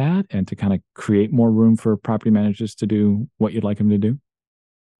into that and to kind of create more room for property managers to do what you'd like them to do?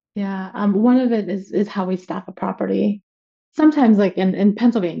 Yeah, one of it is how we staff a property. Sometimes, like in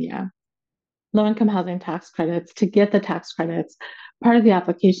Pennsylvania, low-income housing tax credits, to get the tax credits, part of the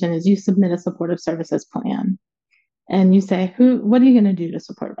application is you submit a supportive services plan. And you say, what are you going to do to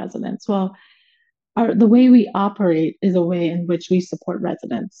support residents? Well, the way we operate is a way in which we support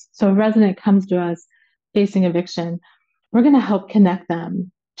residents. So a resident comes to us facing eviction, we're going to help connect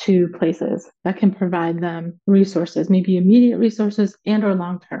them to places that can provide them resources, maybe immediate resources and or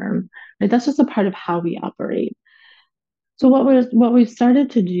long term. Right? That's just a part of how we operate. So what we've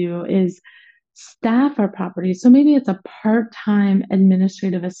started to do is staff our property. So maybe it's a part-time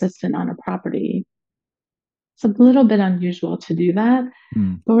administrative assistant on a property. It's a little bit unusual to do that,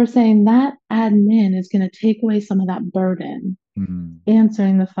 Mm, but we're saying that admin is going to take away some of that burden, mm,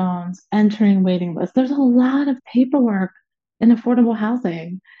 answering the phones, entering waiting lists. There's a lot of paperwork in affordable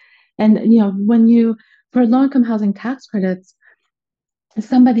housing. And when you for low-income housing tax credits, if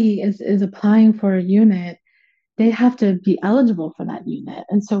somebody is applying for a unit, they have to be eligible for that unit.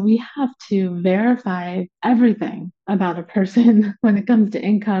 And so we have to verify everything about a person when it comes to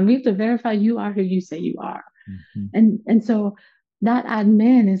income. We have to verify you are who you say you are. mhm. And so that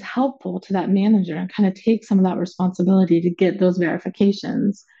admin is helpful to that manager and kind of take some of that responsibility to get those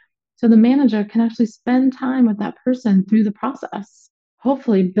verifications. So the manager can actually spend time with that person through the process,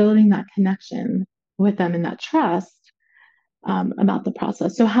 hopefully building that connection with them and that trust about the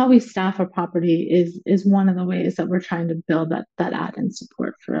process. So how we staff a property is one of the ways that we're trying to build that admin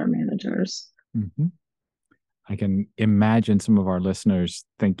support for our managers. Mhm. I can imagine some of our listeners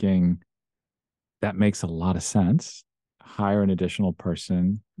thinking that makes a lot of sense. Hire an additional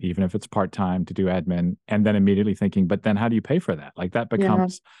person, even if it's part time, to do admin, and then immediately thinking, but then how do you pay for that? Like that Yeah,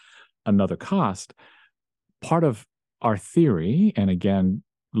 becomes another cost. Part of our theory, and again,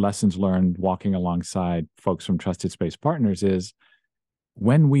 lessons learned walking alongside folks from Trusted Space Partners, is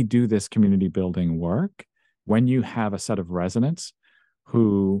when we do this community building work, when you have a set of residents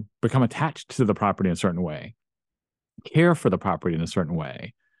who become attached to the property in a certain way, care for the property in a certain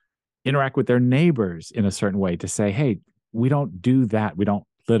way, interact with their neighbors in a certain way to say, hey, we don't do that. We don't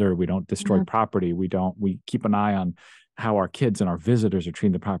litter. We don't destroy yeah, property. We keep an eye on how our kids and our visitors are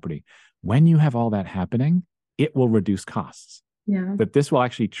treating the property. When you have all that happening, it will reduce costs. yeah, That this will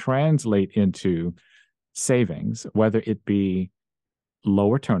actually translate into savings, whether it be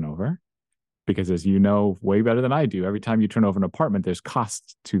lower turnover, because as you know way better than I do, every time you turn over an apartment, there's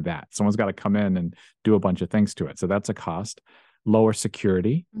costs to that. Someone's got to come in and do a bunch of things to it. So that's a cost. Lower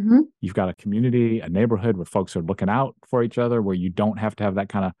security. hmm, You've got a community, a neighborhood where folks are looking out for each other, where you don't have to have that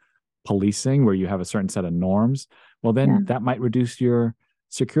kind of policing, where you have a certain set of norms. Well, yeah, then that might reduce your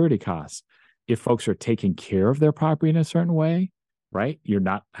security costs. If folks are taking care of their property in a certain way, right? You're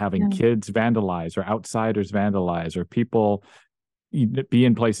not having yeah, kids vandalize or outsiders vandalize or people be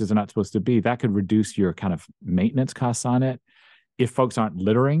in places they're not supposed to be. That could reduce your kind of maintenance costs on it. If folks aren't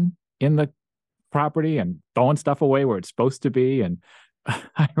littering in the property and throwing stuff away where it's supposed to be. And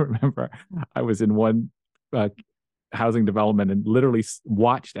I remember I was in one uh, housing development and literally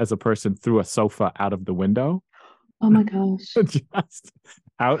watched as a person threw a sofa out of the window, oh my gosh, just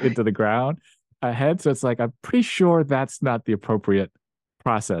out into the ground ahead. So it's like, I'm pretty sure that's not the appropriate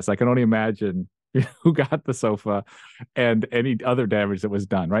process. I can only imagine who got the sofa and any other damage that was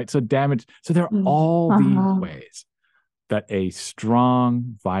done, right? So damage. So there are all these uh-huh. ways that a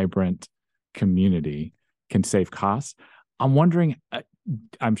strong, vibrant community can save costs. I'm wondering,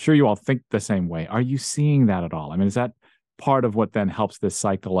 I'm sure you all think the same way. Are you seeing that at all? I mean, is that part of what then helps this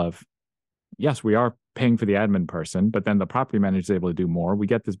cycle of, yes, we are paying for the admin person, but then the property manager is able to do more. We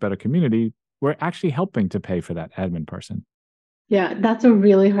get this better community. We're actually helping to pay for that admin person. Yeah, that's a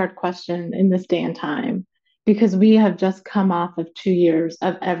really hard question in this day and time because we have just come off of 2 years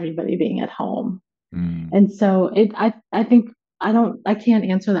of everybody being at home. Mm, And so I think I can't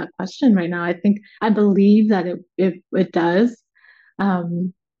answer that question right now. I think I believe that it does.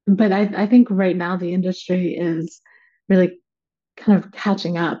 Um, but I think right now the industry is really kind of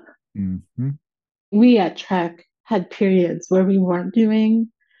catching up. mhm, We at Trek had periods where we weren't doing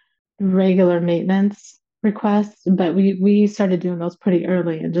regular maintenance requests, but we started doing those pretty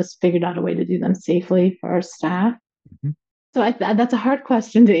early and just figured out a way to do them safely for our staff. mhm, So that's a hard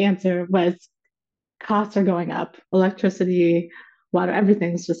question to answer. Was costs are going up, electricity, water,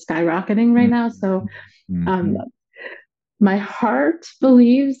 everything's just skyrocketing right now. So mhm, um, mhm, my heart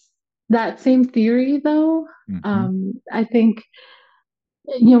believes that same theory, though. mhm, I think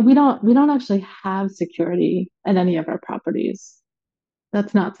we don't actually have security at any of our properties.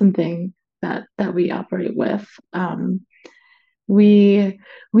 That's not something that we operate with. We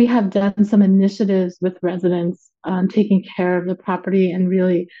we have done some initiatives with residents on taking care of the property and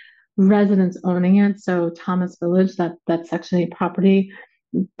really residents owning it. So Thomas Village, that Section 8 property,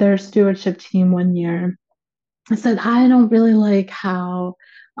 their stewardship team one year said, I don't really like how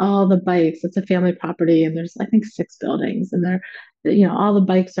all the bikes, it's a family property, and there's I think 6 buildings, and all the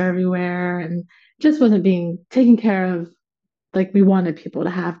bikes are everywhere, and just wasn't being taken care of like we wanted people to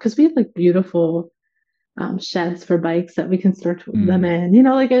have because we have like beautiful sheds for bikes that we can store them mm, in.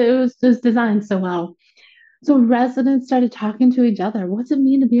 Like it was designed so well. So residents started talking to each other. What's it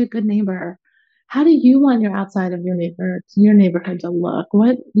mean to be a good neighbor? how do you want your outside of your neighborhood to look?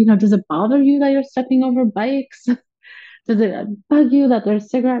 What, does it bother you that you're stepping over bikes? Does it bug you that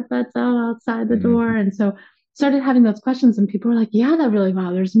there's cigarette butts outside the door? Mhm. And so started having those questions, and people were like, yeah, that really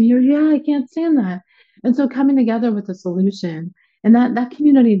bothers me, or yeah, I can't stand that. And so coming together with a solution, and that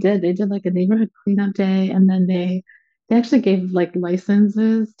community they did like a neighborhood cleanup day, and then they actually gave like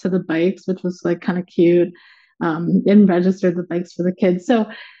licenses to the bikes, which was like kind of cute, and registered the bikes for the kids. So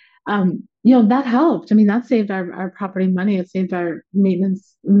that helped. I mean, that saved our property money. It saved our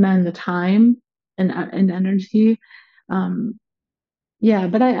maintenance men the time and energy. Um, yeah,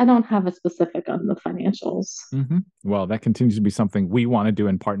 but I don't have a specific on the financials. Well, that continues to be something we want to do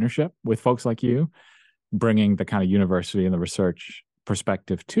in partnership with folks like you, bringing the kind of university and the research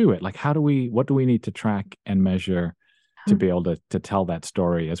perspective to it. Like, what do we need to track and measure to be able to tell that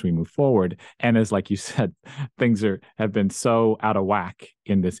story as we move forward? And as like you said, things have been so out of whack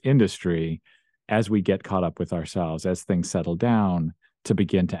in this industry. As we get caught up with ourselves, as things settle down, to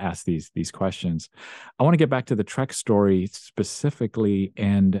begin to ask these questions. I want to get back to the Trek story specifically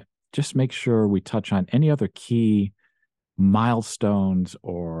and just make sure we touch on any other key milestones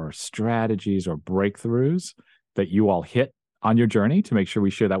or strategies or breakthroughs that you all hit on your journey to make sure we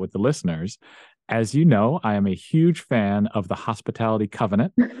share that with the listeners. As you know, I am a huge fan of the Hospitality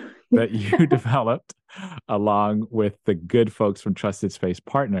Covenant that you developed along with the good folks from Trusted Space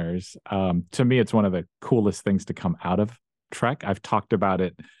Partners. To me, it's one of the coolest things to come out of Trek. I've talked about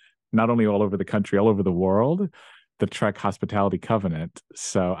it not only all over the country, all over the world, the Trek Hospitality Covenant.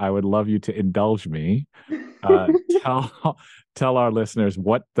 So I would love you to indulge me. Uh, tell tell our listeners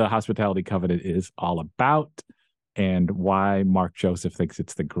what the Hospitality Covenant is all about and why Mark Joseph thinks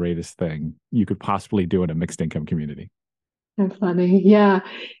it's the greatest thing you could possibly do in a mixed income community. That's funny. Yeah.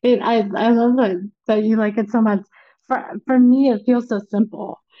 I love that you like it so much. For me, it feels so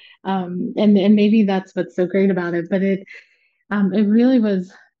simple. And maybe that's what's so great about it. But it really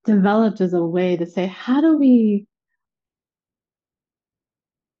was developed as a way to say, how do we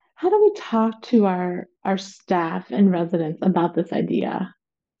talk to our staff and residents about this idea?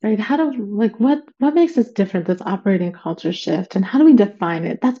 Right? What makes us different, this operating culture shift, and how do we define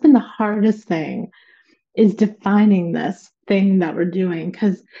it? That's been the hardest thing, is defining this thing that we're doing.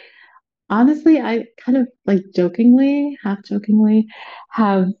 Because honestly, I kind of like jokingly, half jokingly,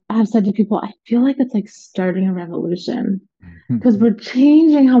 have said to people, I feel like it's like starting a revolution, because we're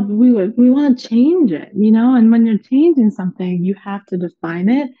changing how we want to change it, and when you're changing something, you have to define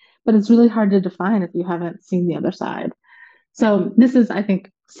it, but it's really hard to define if you haven't seen the other side. So this is, I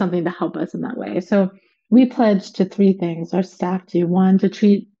think, something to help us in that way. So we pledge to three things our staff do. One, to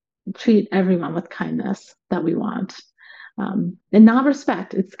treat everyone with kindness that we want. And not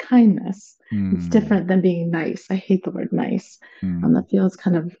respect, it's kindness. It's Mm, different than being nice. I hate the word nice. mm, That feels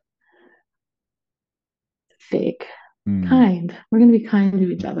kind of fake. mm, Kind. We're going to be kind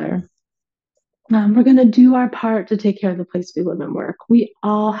to each other. We're going to do our part to take care of the place we live and work. We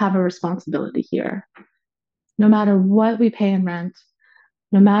all have a responsibility here. No matter what we pay in rent,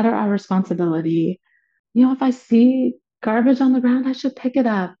 no matter our responsibility, if I see garbage on the ground, I should pick it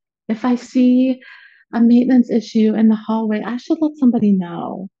up. If I see a maintenance issue in the hallway, I should let somebody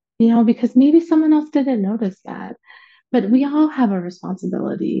know, because maybe someone else didn't notice that. But we all have a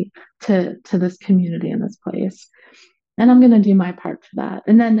responsibility to this community and this place. And I'm going to do my part for that.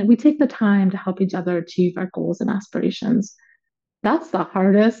 And then we take the time to help each other achieve our goals and aspirations. That's the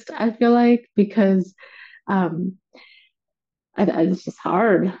hardest, I feel like, because um, it's just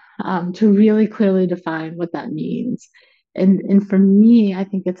hard to really clearly define what that means. And for me, I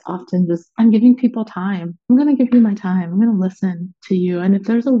think it's often just I'm giving people time. I'm going to give you my time. I'm going to listen to you. And if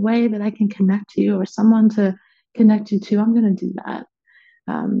there's a way that I can connect you or someone to connect you to, I'm going to do that.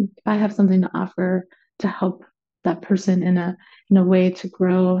 If I have something to offer to help that person in a way to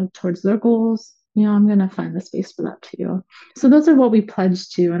grow towards their goals, I'm going to find the space for that too. So those are what we pledge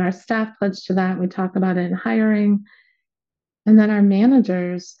to, and our staff pledge to that. We talk about it in hiring, and then our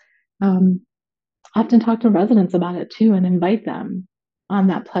managers um, often talk to residents about it too and invite them on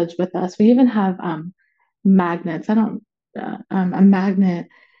that pledge with us. We even have magnets. I don't a magnet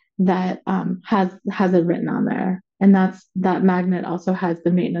that has it written on there, and that magnet also has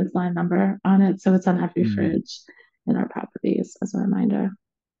the maintenance line number on it, so it's on every mm. fridge in our properties as a reminder.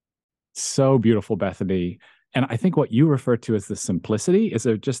 So beautiful, Bethany. And I think what you refer to as the simplicity is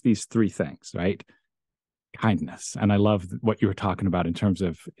just these three things, right? Kindness. And I love what you were talking about in terms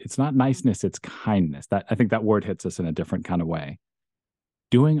of it's not niceness, it's kindness. That I think that word hits us in a different kind of way.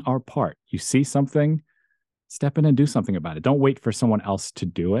 Doing our part. You see something, step in and do something about it. Don't wait for someone else to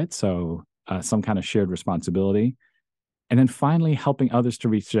do it. So some kind of shared responsibility. And then finally, helping others to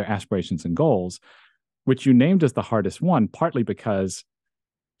reach their aspirations and goals, which you named as the hardest one, partly because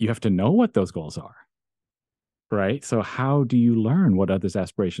you have to know what those goals are, right? So, how do you learn what others'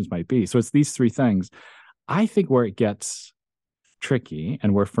 aspirations might be? So, it's these three things. I think where it gets tricky,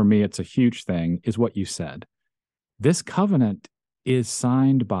 and where for me it's a huge thing, is what you said. This covenant is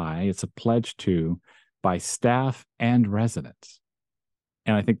signed by, it's a pledge to, by staff and residents.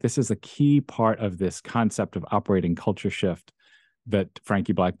 And I think this is a key part of this concept of operating culture shift that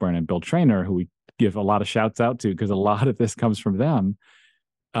Frankie Blackburn and Bill Trainer, who we give a lot of shouts out to because a lot of this comes from them.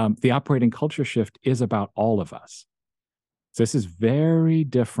 The operating culture shift is about all of us. So this is very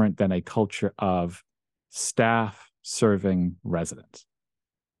different than a culture of staff serving residents.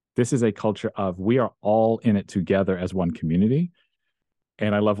 This is a culture of we are all in it together as one community.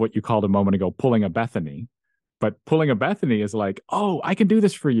 And I love what you called a moment ago, pulling a Bethany. But pulling a Bethany is like, oh, I can do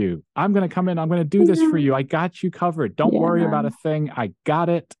this for you. I'm going to come in. I'm going to do this for you. I got you covered. Don't worry about a thing. I got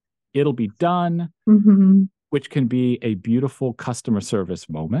it. It'll be done, which can be a beautiful customer service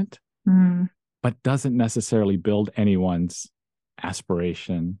moment, but doesn't necessarily build anyone's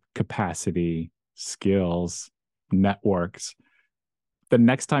aspiration, capacity, skills, networks. The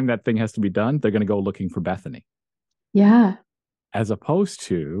next time that thing has to be done, they're going to go looking for Bethany. Yeah. As opposed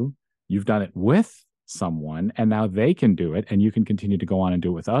to you've done it with someone and now they can do it and you can continue to go on and do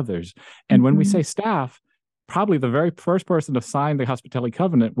it with others. And when we say staff, probably the very first person to sign the hospitality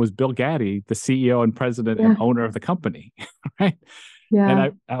covenant was Bill Gaddy, the CEO and president and owner of the company, right?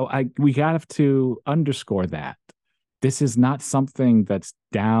 Yeah. And we have to underscore that. This is not something that's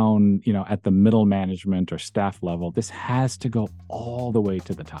down, at the middle management or staff level. This has to go all the way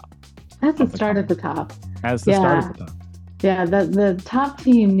to the top. Has to start at the top. Has to start at the top. Yeah, the top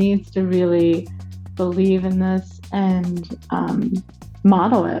team needs to really believe in this and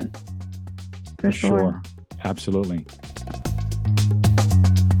model it. For sure. Absolutely.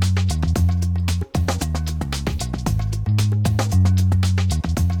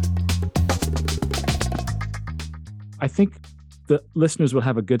 I think the listeners will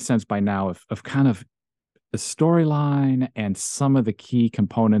have a good sense by now of kind of the storyline and some of the key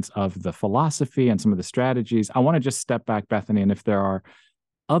components of the philosophy and some of the strategies. I want to just step back, Bethany, and if there are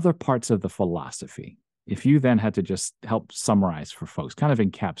other parts of the philosophy, if you then had to just help summarize for folks, kind of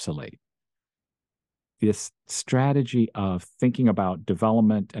encapsulate this strategy of thinking about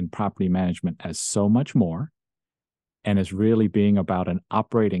development and property management as so much more, and as really being about an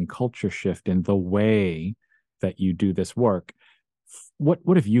operating culture shift in the way that you do this work, what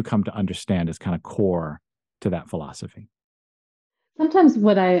have you come to understand as kind of core to that philosophy? Sometimes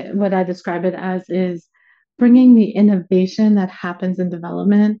what I describe it as is bringing the innovation that happens in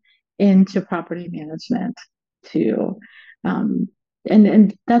development into property management too.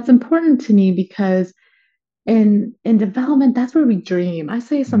 And that's important to me because in development, that's where we dream. I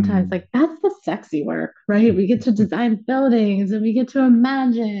say sometimes like that's the sexy work, right? We get to design buildings and we get to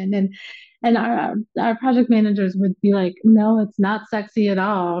imagine, and our project managers would be like, no, it's not sexy at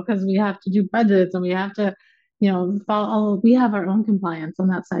all because we have to do budgets and we have to, follow. We have our own compliance on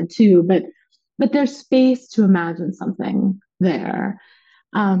that side too, but there's space to imagine something there.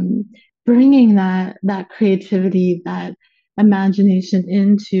 Um, Bringing that creativity, that imagination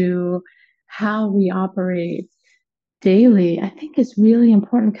into how we operate daily, I think is really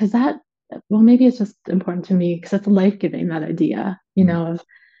important because maybe it's just important to me because it's life-giving, that idea, of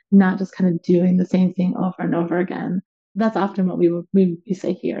not just kind of doing the same thing over and over again. That's often what we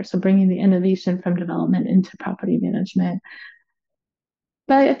say here. So bringing the innovation from development into property management.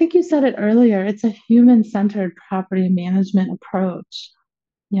 But I think you said it earlier, it's a human-centered property management approach,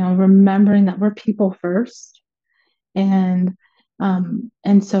 remembering that we're people first. And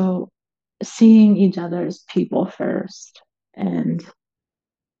so seeing each other as people first, and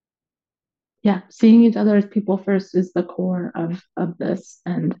seeing each other as people first is the core of this,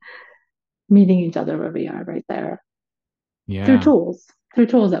 and meeting each other where we are right there. Through tools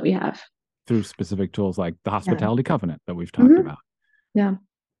that we have, through specific tools like the hospitality covenant that we've talked about.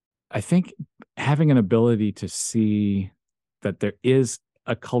 I think having an ability to see that there is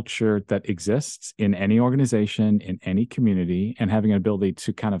a culture that exists in any organization, in any community, and having an ability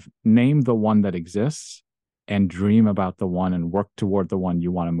to kind of name the one that exists and dream about the one and work toward the one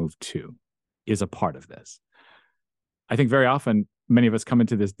you want to move to is a part of this. I think very often many of us come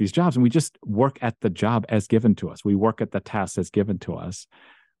into these jobs and we just work at the job as given to us. We work at the tasks as given to us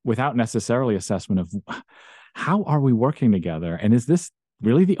without necessarily assessment of how are we working together, and is this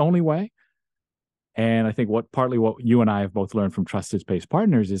really the only way? And I think partly what you and I have both learned from Trusted Space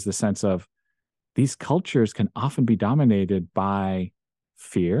Partners is the sense of these cultures can often be dominated by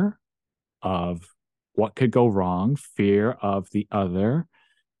fear of what could go wrong, fear of the other,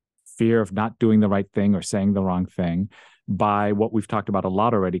 fear of not doing the right thing or saying the wrong thing, by what we've talked about a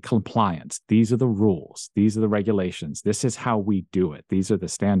lot already, compliance. These are the rules. These are the regulations. This is how we do it. These are the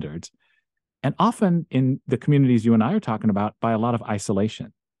standards. And often in the communities you and I are talking about, by a lot of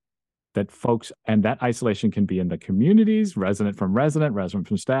isolation that folks, and that isolation can be in the communities, resident from resident, resident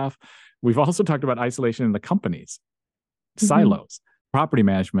from staff. We've also talked about isolation in the companies, silos, property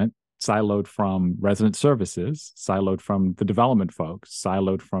management, siloed from resident services, siloed from the development folks,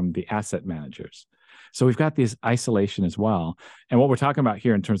 siloed from the asset managers. So we've got this isolation as well. And what we're talking about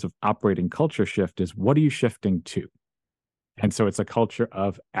here in terms of operating culture shift is, what are you shifting to? And so it's a culture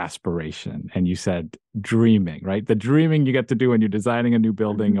of aspiration. And you said dreaming, right? The dreaming you get to do when you're designing a new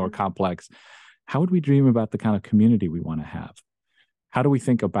building or complex. How would we dream about the kind of community we want to have? How do we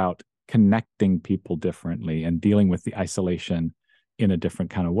think about connecting people differently and dealing with the isolation in a different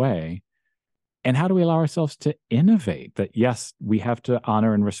kind of way? And how do we allow ourselves to innovate? That, yes, we have to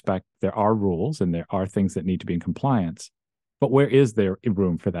honor and respect, there are rules and there are things that need to be in compliance, but where is there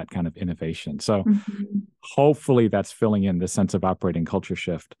room for that kind of innovation? So hopefully that's filling in the sense of operating culture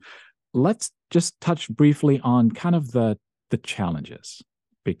shift. Let's just touch briefly on kind of the challenges,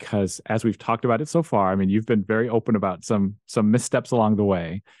 because as we've talked about it so far, I mean, you've been very open about some missteps along the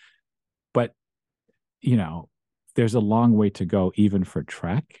way, but there's a long way to go even for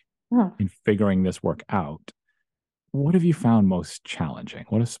Trek in figuring this work out. What have you found most challenging?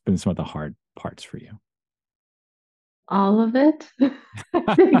 What has been some of the hard parts for you? All of it.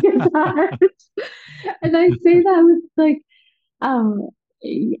 I think it's hard. And I say that with um,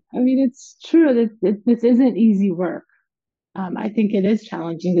 I mean, it's true that this isn't easy work. I think it is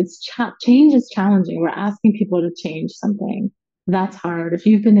challenging. Change is challenging. We're asking people to change something. That's hard. If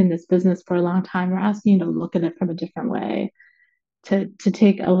you've been in this business for a long time, we're asking you to look at it from a different way, to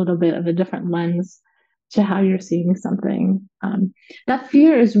take a little bit of a different lens to how you're seeing something. That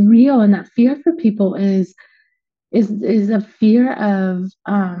fear is real, and that fear for people is a fear of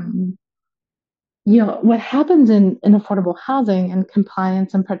what happens in affordable housing and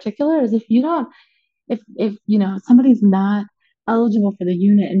compliance in particular is, if somebody's not eligible for the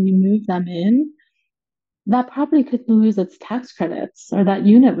unit and you move them in, that property could lose its tax credits, or that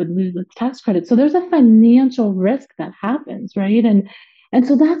unit would lose its tax credits. So there's a financial risk that happens, right? And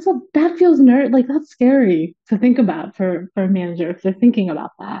so that feels that's scary to think about for a manager if they're thinking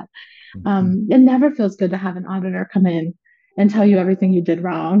about that. It never feels good to have an auditor come in and tell you everything you did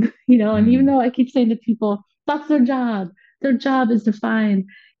wrong, and even though I keep saying to people, that's their job. Their job is to find,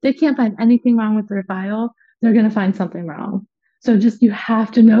 they can't find anything wrong with their file, they're going to find something wrong. So just, you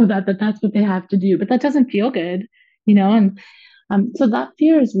have to know that that's what they have to do, but that doesn't feel good, and so that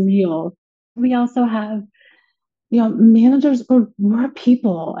fear is real. We also have, managers, we're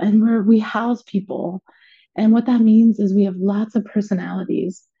people, and we house people. And what that means is we have lots of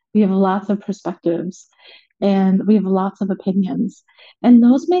personalities, we have lots of perspectives, and we have lots of opinions. And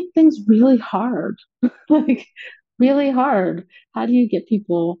those make things really hard, like really hard. How do you get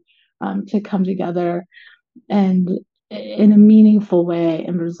people to come together and in a meaningful way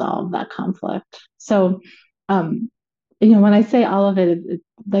and resolve that conflict? So, when I say all of it,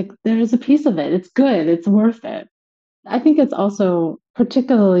 like there is a piece of it. It's good. It's worth it. I think it's also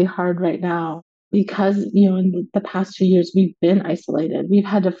particularly hard right now because, in the past 2 years, we've been isolated. We've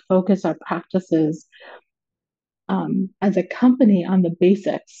had to focus our practices as a company on the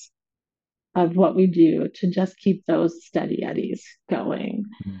basics of what we do to just keep those steady eddies going.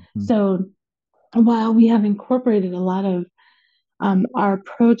 So while we have incorporated a lot of our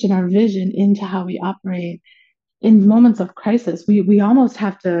approach and our vision into how we operate, in moments of crisis, we almost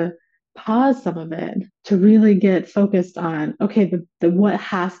have to pause some of it to really get focused on, okay, the what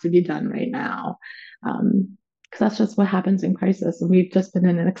has to be done right now, because that's just what happens in crisis, and we've just been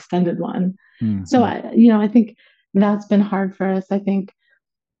in an extended one. So I think that's been hard for us. I think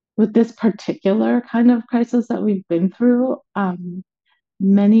with this particular kind of crisis that we've been through,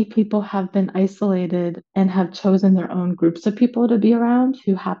 many people have been isolated and have chosen their own groups of people to be around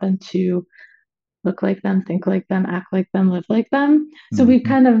who happen to look like them, think like them, act like them, live like them. So we've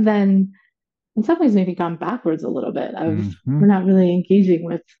kind of then, in some ways, maybe gone backwards a little bit of we're not really engaging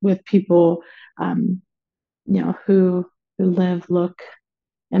with people, who live, look,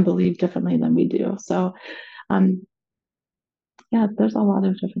 and believe differently than we do. So, yeah, there's a lot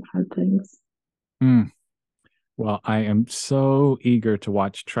of different hard things. Well, I am so eager to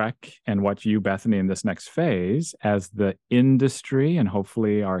watch Trek and watch you, Bethany, in this next phase as the industry and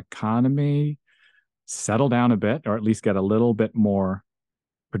hopefully our economy settle down a bit, or at least get a little bit more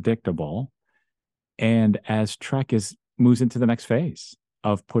predictable. And as Trek moves into the next phase,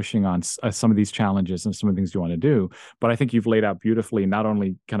 of pushing on some of these challenges and some of the things you want to do. But I think you've laid out beautifully not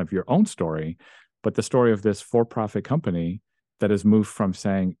only kind of your own story, but the story of this for-profit company that has moved from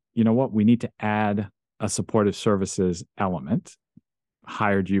saying, you know what, we need to add a supportive services element,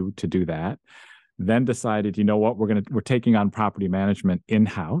 hired you to do that, then decided, you know what, we're taking on property management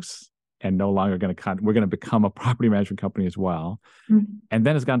in-house and no longer we're going to become a property management company as well. Mm-hmm. And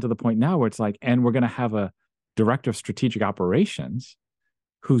then it's gotten to the point now where it's like, and we're going to have a director of strategic operations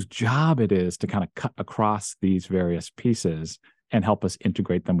whose job it is to kind of cut across these various pieces and help us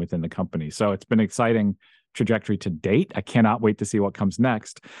integrate them within the company. So it's been an exciting trajectory to date. I cannot wait to see what comes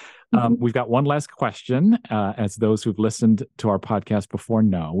next. We've got one last question. As those who've listened to our podcast before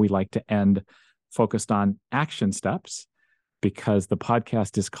know, we like to end focused on action steps because the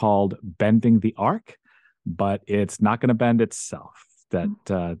podcast is called Bending the Arc, but it's not going to bend itself.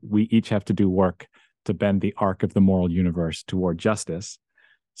 That we each have to do work to bend the arc of the moral universe toward justice.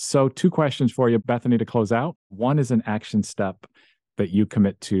 So 2 questions for you, Bethany, to close out. One is an action step that you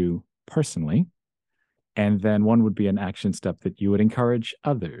commit to personally. And then one would be an action step that you would encourage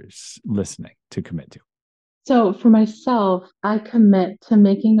others listening to commit to. So for myself, I commit to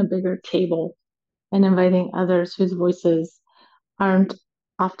making a bigger table and inviting others whose voices aren't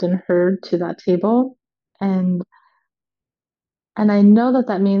often heard to that table. And I know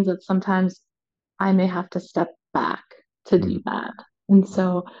that means that sometimes I may have to step back to do that. And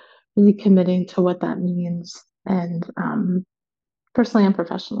so really committing to what that means, and personally and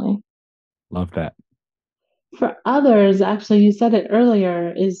professionally. Love that. For others, actually, you said it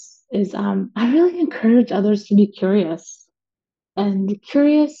earlier, is I really encourage others to be curious. And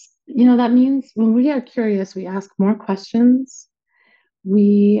curious, that means when we are curious, we ask more questions,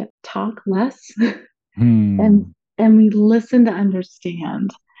 we talk less, and we listen to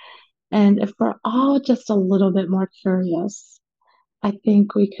understand. And if we're all just a little bit more curious, I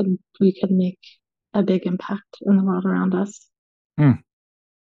think we could make a big impact in the world around us.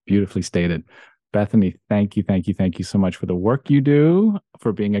 Beautifully stated. Bethany, thank you so much for the work you do,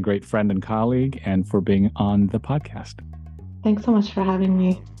 for being a great friend and colleague, and for being on the podcast. Thanks so much for having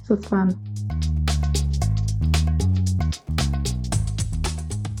me. This was fun.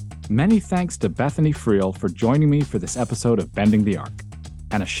 Many thanks to Bethany Friel for joining me for this episode of Bending the Arc.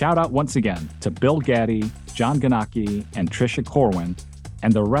 And a shout out once again to Bill Gaddy, John Ganaki, and Tricia Corwin,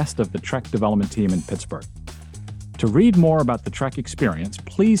 and the rest of the Trek development team in Pittsburgh. To read more about the Trek experience,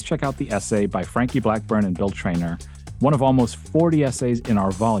 please check out the essay by Frankie Blackburn and Bill Traynor, one of almost 40 essays in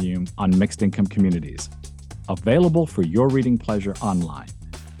our volume on mixed income communities, available for your reading pleasure online.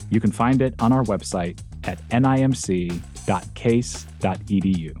 You can find it on our website at nimc.case.edu.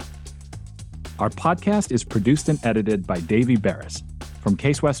 Our podcast is produced and edited by Davey Barris from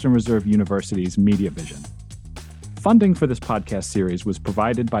Case Western Reserve University's Media Vision. Funding for this podcast series was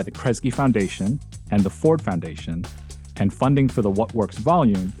provided by the Kresge Foundation and the Ford Foundation, and funding for the What Works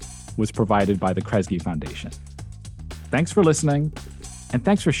volume was provided by the Kresge Foundation. Thanks for listening, and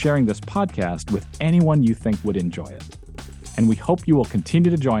thanks for sharing this podcast with anyone you think would enjoy it. And we hope you will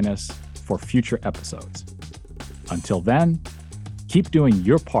continue to join us for future episodes. Until then, keep doing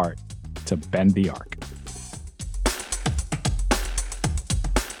your part to bend the arc.